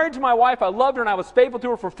 I was married to my wife. I loved her, and I was faithful to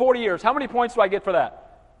her for 40 years. How many points do I get for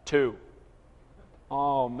that?" 2.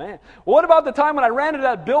 Oh, man. Well, what about the time when I ran into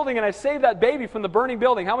that building and I saved that baby from the burning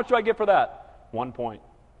building? How much do I get for that? 1 point.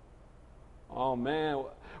 Oh, man.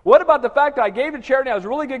 What about the fact that I gave to charity? I was a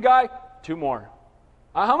really good guy? 2 more.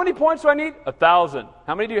 How many points do I need? 1,000.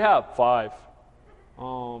 How many do you have? 5.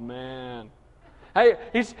 Oh, man. Hey,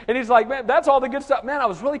 he's like, "Man, that's all the good stuff. Man, I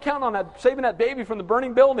was really counting on that, saving that baby from the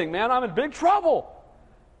burning building. Man, I'm in big trouble.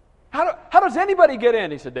 How does anybody get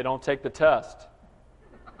in?" He said, "They don't take the test."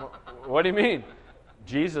 What do you mean?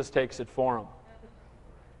 Jesus takes it for them.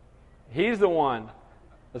 He's the one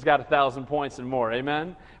that's got 1,000 points and more.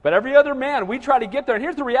 Amen? But every other man, we try to get there. And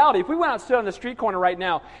here's the reality. If we went out and stood on the street corner right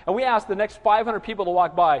now and we asked the next 500 people to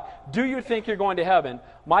walk by, "Do you think you're going to heaven?"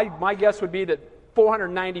 My guess would be that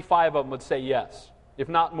 495 of them would say yes, if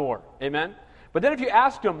not more. Amen? But then if you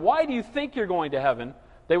asked them, "Why do you think you're going to heaven?"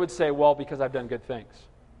 they would say, "Well, because I've done good things.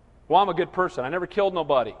 Well, I'm a good person. I never killed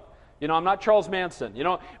nobody. You know, I'm not Charles Manson." You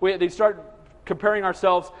know, they start comparing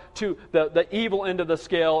ourselves to the evil end of the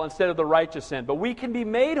scale instead of the righteous end. But we can be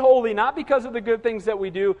made holy not because of the good things that we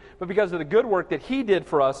do, but because of the good work that He did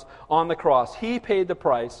for us on the cross. He paid the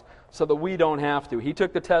price so that we don't have to. He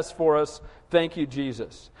took the test for us. Thank you,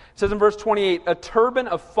 Jesus. It says in verse 28, "A turban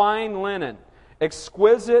of fine linen,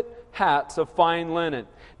 exquisite hats of fine linen."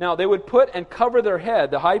 Now, they would put and cover their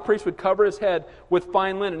head. The high priest would cover his head with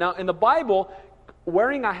fine linen. Now, in the Bible,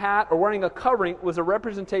 wearing a hat or wearing a covering was a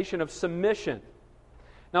representation of submission.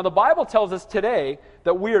 Now, the Bible tells us today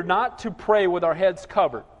that we are not to pray with our heads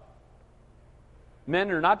covered.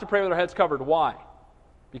 Men are not to pray with our heads covered. Why?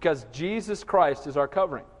 Because Jesus Christ is our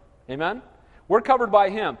covering. Amen? We're covered by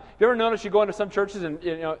Him. Have you ever noticed you go into some churches and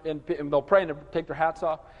they'll pray and they'll take their hats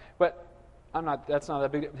off? But that's not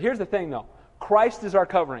that big. Here's the thing, though. Christ is our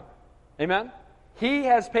covering. Amen? He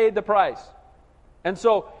has paid the price. And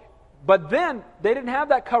so, but then, they didn't have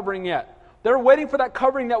that covering yet. They were waiting for that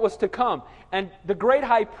covering that was to come. And the great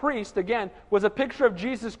high priest, again, was a picture of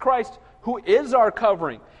Jesus Christ, who is our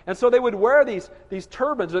covering. And so they would wear these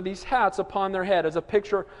turbans or these hats upon their head as a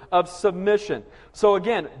picture of submission. So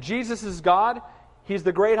again, Jesus is God. He's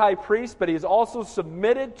the great high priest, but He's also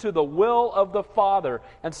submitted to the will of the Father.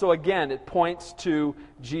 And so again, it points to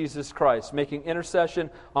Jesus Christ, making intercession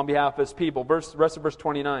on behalf of His people. Rest of verse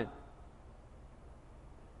 29.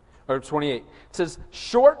 Or 28. It says,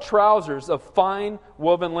 "Short trousers of fine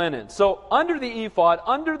woven linen." So under the ephod,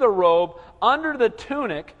 under the robe, under the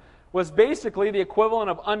tunic was basically the equivalent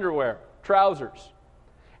of underwear, trousers.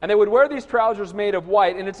 And they would wear these trousers made of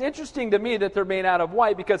white. And it's interesting to me that they're made out of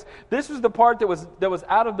white because this was the part that was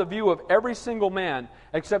out of the view of every single man,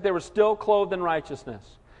 except they were still clothed in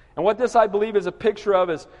righteousness. And what this, I believe, is a picture of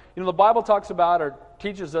is, the Bible talks about or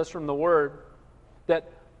teaches us from the Word that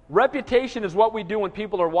reputation is what we do when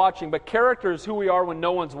people are watching, but character is who we are when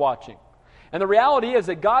no one's watching. And the reality is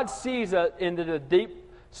that God sees into the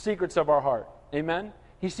deep secrets of our heart. Amen?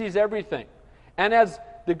 He sees everything. And as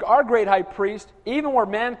our great high priest, even where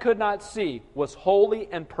man could not see, was holy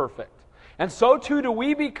and perfect. And so too do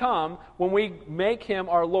we become when we make him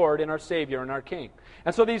our Lord and our Savior and our King.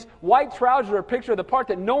 And so these white trousers are a picture of the part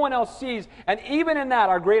that no one else sees. And even in that,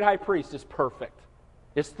 our great high priest is perfect.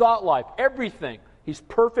 His thought life, everything. He's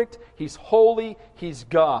perfect, he's holy, he's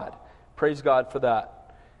God. Praise God for that.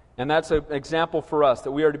 And that's an example for us,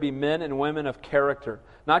 that we are to be men and women of character.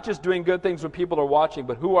 Not just doing good things when people are watching,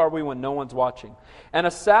 but who are we when no one's watching? And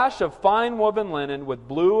a sash of fine woven linen with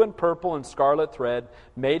blue and purple and scarlet thread,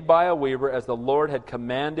 made by a weaver, as the Lord had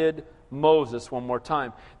commanded Moses. One more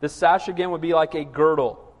time. This sash again would be like a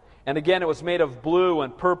girdle. And again, it was made of blue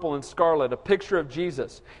and purple and scarlet, a picture of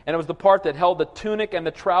Jesus. And it was the part that held the tunic and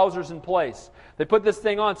the trousers in place. They put this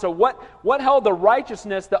thing on. So what held the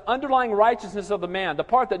righteousness, the underlying righteousness of the man, the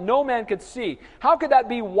part that no man could see? How could that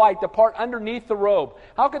be white, the part underneath the robe?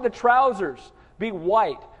 How could the trousers be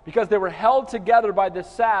white? Because they were held together by this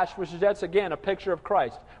sash, which is, that's again, a picture of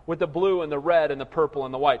Christ, with the blue and the red and the purple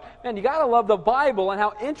and the white. Man, you got to love the Bible and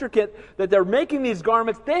how intricate that they're making these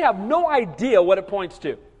garments. They have no idea what it points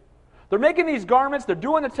to. They're making these garments, they're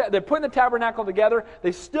putting the tabernacle together,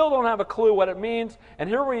 they still don't have a clue what it means, and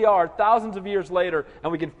here we are thousands of years later,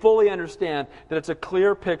 and we can fully understand that it's a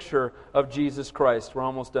clear picture of Jesus Christ. We're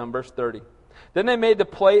almost done, verse 30. Then they made the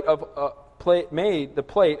plate of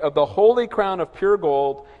the holy crown of pure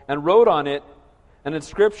gold, and wrote on it an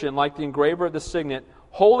inscription like the engraver of the signet,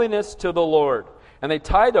 "Holiness to the Lord." And they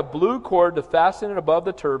tied a blue cord to fasten it above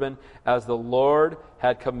the turban, as the Lord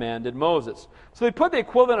had commanded Moses. So they put the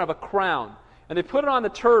equivalent of a crown, and they put it on the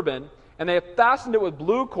turban, and they fastened it with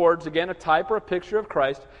blue cords, again a type or a picture of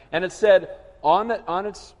Christ, and it said on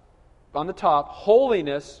the top,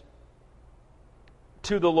 "Holiness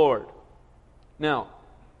to the Lord." Now,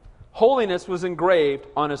 holiness was engraved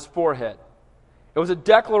on his forehead. It was a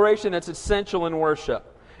declaration that's essential in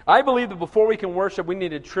worship. I believe that before we can worship, we need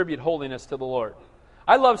to attribute holiness to the Lord.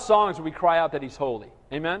 I love songs where we cry out that He's holy.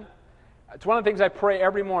 Amen? It's one of the things I pray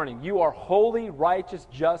every morning. You are holy, righteous,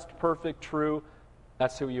 just, perfect, true.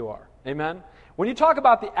 That's who you are. Amen? When you talk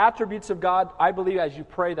about the attributes of God, I believe as you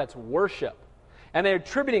pray, that's worship. And they're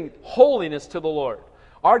attributing holiness to the Lord.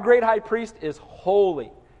 Our great high priest is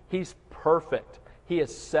holy. He's perfect. He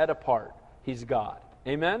is set apart. He's God.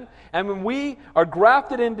 Amen? And when we are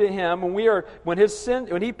grafted into Him, when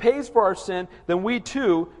He pays for our sin, then we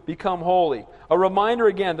too become holy. A reminder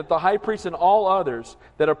again that the high priest and all others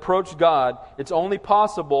that approach God, it's only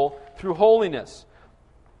possible through holiness.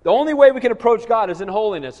 The only way we can approach God is in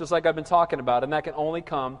holiness, just like I've been talking about, and that can only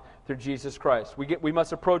come through Jesus Christ. We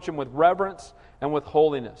must approach Him with reverence and with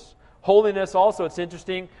holiness. Holiness also, it's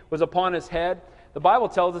interesting, was upon His head. The Bible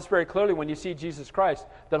tells us very clearly when you see Jesus Christ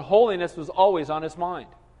that holiness was always on His mind.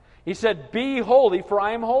 He said, "Be holy, for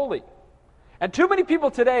I am holy." And too many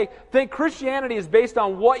people today think Christianity is based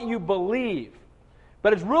on what you believe.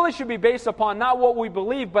 But it really should be based upon not what we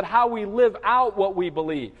believe, but how we live out what we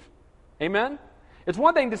believe. Amen? It's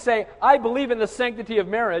one thing to say, I believe in the sanctity of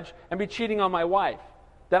marriage, and be cheating on my wife.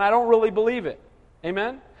 Then I don't really believe it.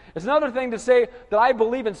 Amen? It's another thing to say that I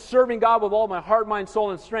believe in serving God with all my heart, mind,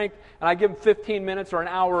 soul, and strength, and I give Him 15 minutes or an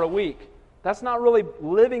hour a week. That's not really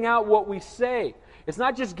living out what we say. It's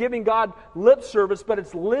not just giving God lip service, but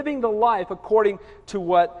it's living the life according to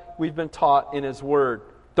what we've been taught in His Word.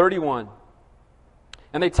 31.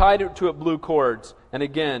 And they tied it to it blue cords, and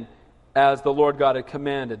again, as the Lord God had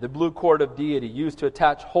commanded. The blue cord of deity used to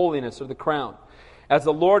attach holiness or the crown. As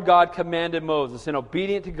the Lord God commanded Moses, and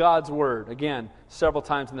obedient to God's word. Again, several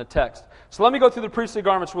times in the text. So let me go through the priestly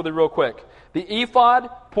garments really real quick. The ephod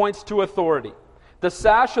points to authority. The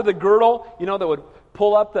sash or the girdle, that would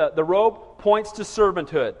pull up the robe, points to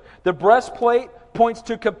servanthood. The breastplate points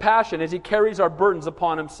to compassion as He carries our burdens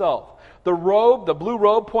upon Himself. The robe, the blue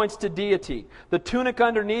robe, points to deity. The tunic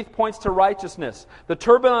underneath points to righteousness. The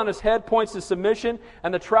turban on His head points to submission.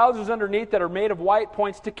 And the trousers underneath that are made of white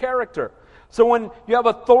points to character. So when you have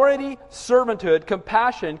authority, servanthood,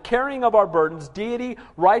 compassion, carrying of our burdens, deity,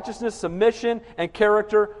 righteousness, submission, and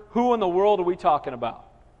character, who in the world are we talking about?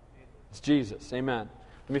 It's Jesus. Amen.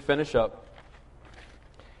 Let me finish up.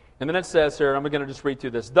 And then it says here, I'm going to just read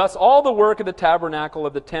through this. Thus all the work of the tabernacle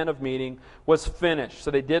of the tent of meeting was finished.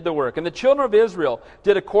 So they did the work. And the children of Israel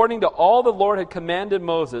did according to all the Lord had commanded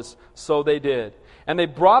Moses, so they did. And they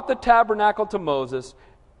brought the tabernacle to Moses,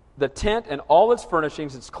 the tent and all its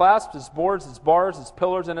furnishings, its clasps, its boards, its bars, its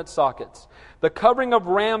pillars, and its sockets. The covering of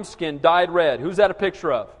ram skin dyed red. Who's that a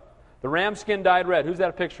picture of? The ram skin dyed red. Who's that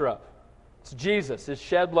a picture of? It's Jesus, His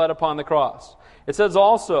shed blood upon the cross. It says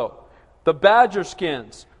also, the badger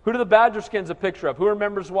skins. Who do the badger skins a picture of? Who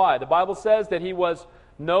remembers why? The Bible says that he was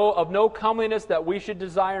of no comeliness that we should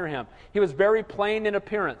desire him. He was very plain in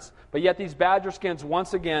appearance, but yet these badger skins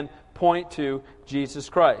once again point to Jesus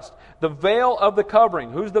Christ. The veil of the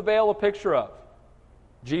covering, who's the veil a picture of?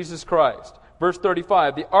 Jesus Christ. Verse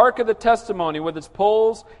 35, the ark of the testimony with its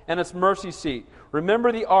poles and its mercy seat.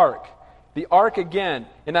 Remember the ark. The ark again,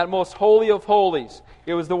 in that most holy of holies.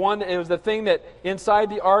 It was the thing that inside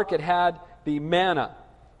the ark it had the manna.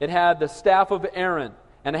 It had the staff of Aaron,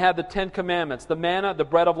 and it had the 10 commandments. The manna, the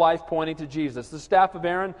bread of life, pointing to Jesus. The staff of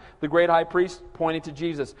Aaron, the great high priest, pointing to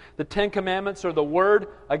Jesus. The 10 commandments are the word,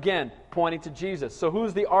 again, pointing to Jesus. So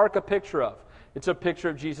who's the ark a picture of? It's a picture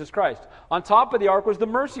of Jesus Christ. On top of the ark was the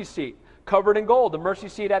mercy seat, covered in gold. The mercy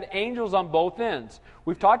seat had angels on both ends.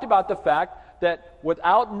 We've talked about the fact that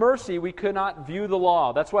without mercy we could not view the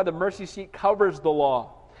law. That's why the mercy seat covers the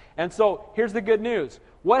law. And so here's the good news.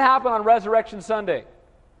 What happened on Resurrection Sunday?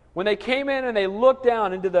 When they came in and they looked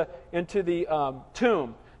down into the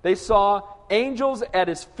tomb, they saw angels at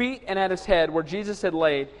his feet and at his head where Jesus had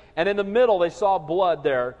laid, and in the middle they saw blood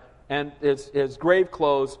there and his grave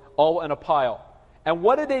clothes all in a pile. And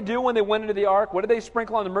what did they do when they went into the ark? What did they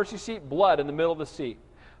sprinkle on the mercy seat? Blood in the middle of the seat.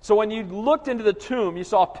 So when you looked into the tomb, you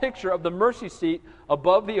saw a picture of the mercy seat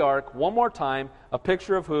above the ark. One more time, a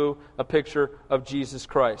picture of who? A picture of Jesus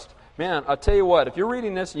Christ. Man, I'll tell you what, if you're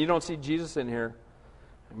reading this and you don't see Jesus in here,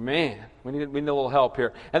 man, we need a little help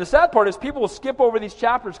here. And the sad part is people will skip over these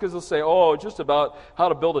chapters because they'll say, oh, it's just about how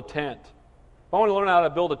to build a tent. If I want to learn how to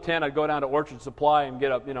build a tent, I'd go down to Orchard Supply and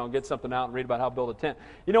get something out and read about how to build a tent.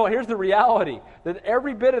 You know what? Here's the reality, that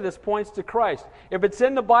every bit of this points to Christ. If it's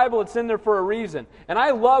in the Bible, it's in there for a reason. And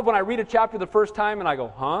I love when I read a chapter the first time and I go,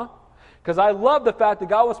 huh? Because I love the fact that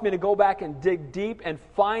God wants me to go back and dig deep and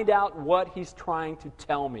find out what He's trying to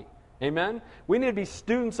tell me. Amen? We need to be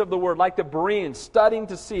students of the Word, like the Bereans, studying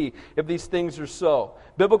to see if these things are so.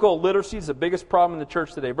 Biblical literacy is the biggest problem in the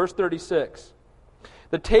church today. Verse 36.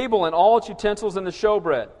 The table and all its utensils and the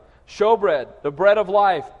showbread. Showbread, the bread of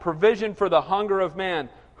life, provision for the hunger of man.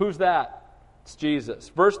 Who's that? It's Jesus.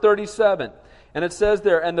 Verse 37. And it says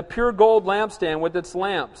there, and the pure gold lampstand with its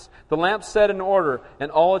lamps, the lamps set in order,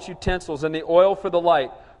 and all its utensils, and the oil for the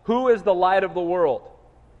light. Who is the light of the world?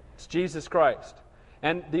 It's Jesus Christ.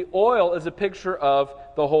 And the oil is a picture of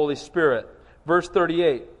the Holy Spirit. Verse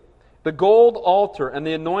 38. The gold altar and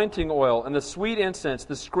the anointing oil and the sweet incense,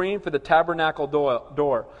 the screen for the tabernacle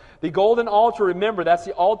door. The golden altar, remember, that's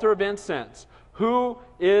the altar of incense. Who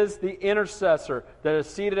is the intercessor that is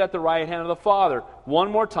seated at the right hand of the Father?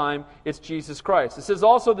 One more time, it's Jesus Christ. It says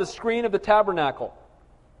also the screen of the tabernacle.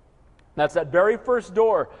 That's that very first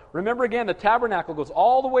door. Remember again, the tabernacle goes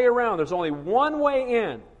all the way around. There's only one way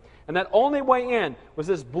in. And that only way in was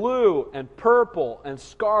this blue and purple and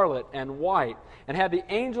scarlet and white, and had the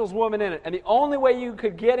angel's woman in it. And the only way you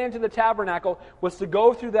could get into the tabernacle was to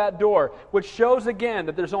go through that door, which shows again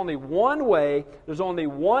that there's only one way, there's only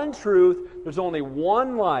one truth, there's only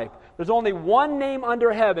one life. There's only one name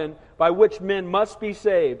under heaven by which men must be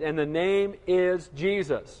saved, and the name is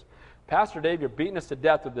Jesus. Pastor Dave, you're beating us to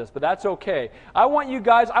death with this, but that's okay. I want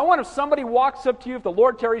if somebody walks up to you, if the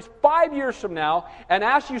Lord tarries 5 years from now, and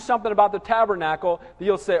asks you something about the tabernacle, that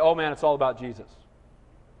you'll say, oh man, it's all about Jesus.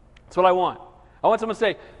 That's what I want. I want someone to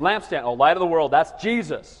say, lampstand, oh, light of the world, that's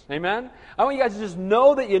Jesus. Amen? I want you guys to just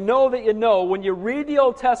know that you know when you read the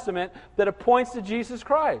Old Testament that it points to Jesus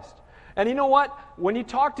Christ. And you know what? When you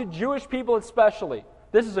talk to Jewish people especially,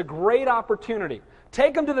 this is a great opportunity.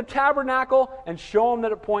 Take them to the tabernacle and show them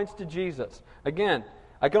that it points to Jesus. Again,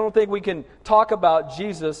 I don't think we can talk about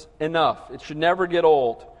Jesus enough. It should never get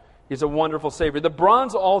old. He's a wonderful Savior. The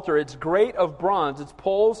bronze altar, it's great of bronze, its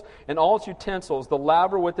poles and all its utensils, the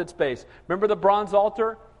laver with its base. Remember the bronze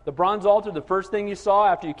altar? The bronze altar, the first thing you saw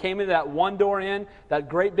after you came into that one door in, that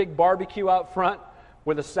great big barbecue out front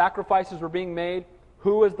where the sacrifices were being made.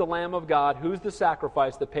 Who is the Lamb of God? Who's the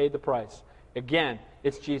sacrifice that paid the price? Again,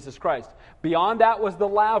 it's Jesus Christ. Beyond that was the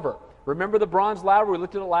laver. Remember the bronze laver? We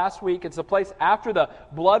looked at it last week. It's a place after the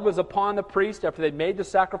blood was upon the priest, after they'd made the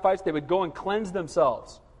sacrifice, they would go and cleanse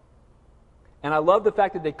themselves. And I love the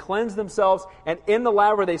fact that they cleansed themselves, and in the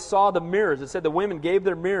laver they saw the mirrors. It said the women gave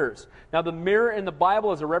their mirrors. Now the mirror in the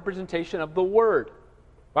Bible is a representation of the Word.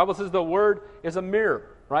 The Bible says the Word is a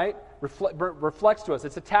mirror, right? Reflects to us.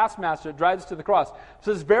 It's a taskmaster that drives us to the cross.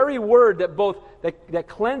 So this very Word that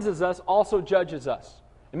cleanses us also judges us.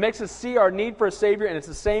 It makes us see our need for a Savior, and it's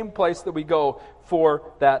the same place that we go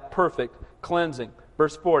for that perfect cleansing.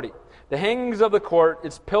 Verse 40. The hangings of the court,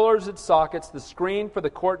 its pillars, its sockets, the screen for the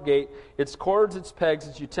court gate, its cords, its pegs,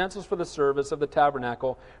 its utensils for the service of the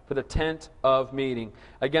tabernacle, for the tent of meeting.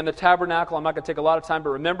 Again, the tabernacle, I'm not going to take a lot of time, but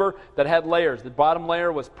remember that it had layers. The bottom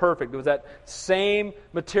layer was perfect. It was that same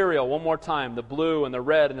material, one more time, the blue and the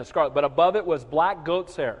red and the scarlet. But above it was black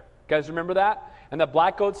goat's hair. You guys remember that? And that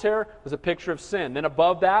black goat's hair was a picture of sin. Then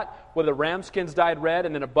above that were the ram skins dyed red,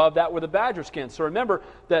 and then above that were the badger skins. So remember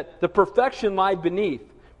that the perfection lied beneath.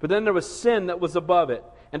 But then there was sin that was above it.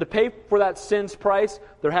 And to pay for that sin's price,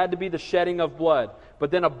 there had to be the shedding of blood. But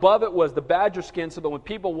then above it was the badger skin, so that when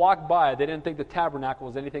people walked by, they didn't think the tabernacle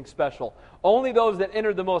was anything special. Only those that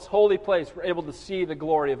entered the most holy place were able to see the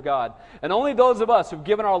glory of God. And only those of us who've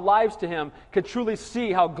given our lives to Him can truly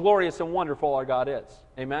see how glorious and wonderful our God is.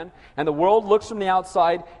 Amen? And the world looks from the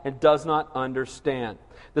outside and does not understand.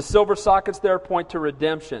 The silver sockets there point to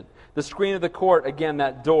redemption. The screen of the court, again,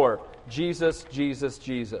 that door. Jesus, Jesus,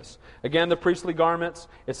 Jesus. Again, the priestly garments,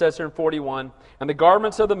 it says here in 41, and the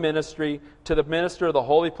garments of the ministry to the minister of the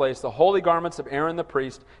holy place, the holy garments of Aaron the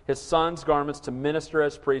priest, his son's garments to minister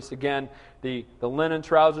as priest. Again, the linen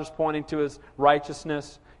trousers pointing to his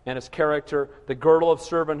righteousness and his character, the girdle of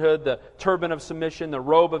servanthood, the turban of submission, the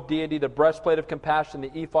robe of deity, the breastplate of compassion,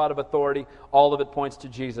 the ephod of authority, all of it points to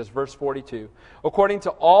Jesus. Verse 42. According to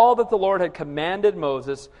all that the Lord had commanded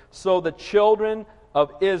Moses, so the children of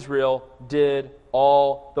Israel did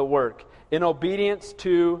all the work, in obedience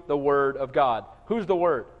to the word of God. Who's the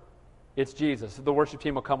word? It's Jesus. The worship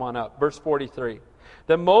team will come on up. Verse 43.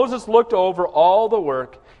 Then Moses looked over all the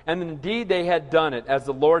work, and indeed they had done it, as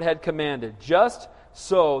the Lord had commanded. Just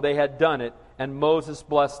so they had done it, and Moses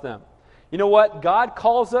blessed them. You know what? God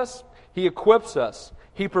calls us, He equips us,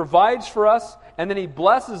 He provides for us, and then He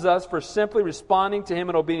blesses us for simply responding to Him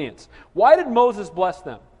in obedience. Why did Moses bless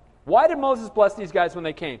them? Why did Moses bless these guys when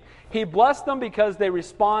they came? He blessed them because they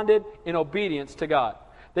responded in obedience to God.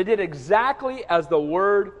 They did exactly as the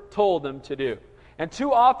Word told them to do. And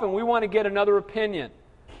too often we want to get another opinion.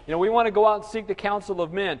 You know, we want to go out and seek the counsel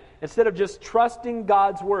of men instead of just trusting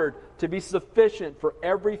God's Word to be sufficient for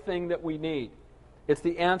everything that we need. It's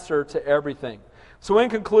the answer to everything. So in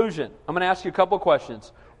conclusion, I'm going to ask you a couple of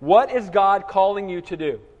questions. What is God calling you to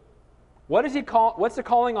do? What's the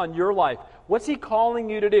calling on your life? What's He calling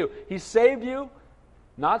you to do? He saved you,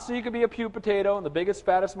 not so you could be a pew potato and the biggest,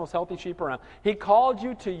 fattest, most healthy sheep around. He called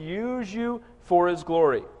you to use you for His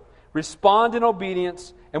glory. Respond in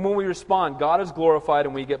obedience, and when we respond, God is glorified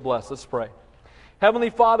and we get blessed. Let's pray. Heavenly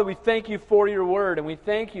Father, we thank You for Your Word, and we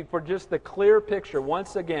thank You for just the clear picture,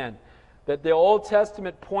 once again, that the Old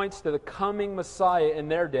Testament points to the coming Messiah in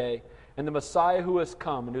their day, and the Messiah who has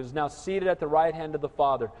come and who is now seated at the right hand of the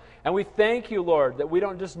Father. And we thank You, Lord, that we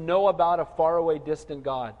don't just know about a faraway, distant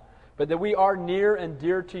God, but that we are near and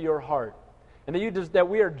dear to Your heart, and that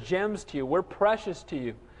we are gems to You, we're precious to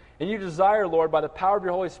You, and You desire, Lord, by the power of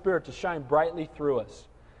Your Holy Spirit to shine brightly through us.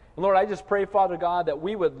 And Lord, I just pray, Father God, that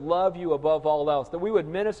we would love You above all else, that we would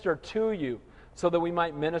minister to You so that we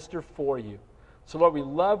might minister for You. So Lord, we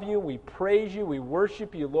love You, we praise You, we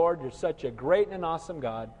worship You, Lord. You're such a great and an awesome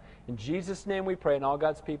God. In Jesus' name we pray, and all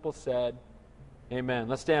God's people said, Amen.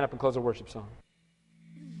 Let's stand up and close our worship song.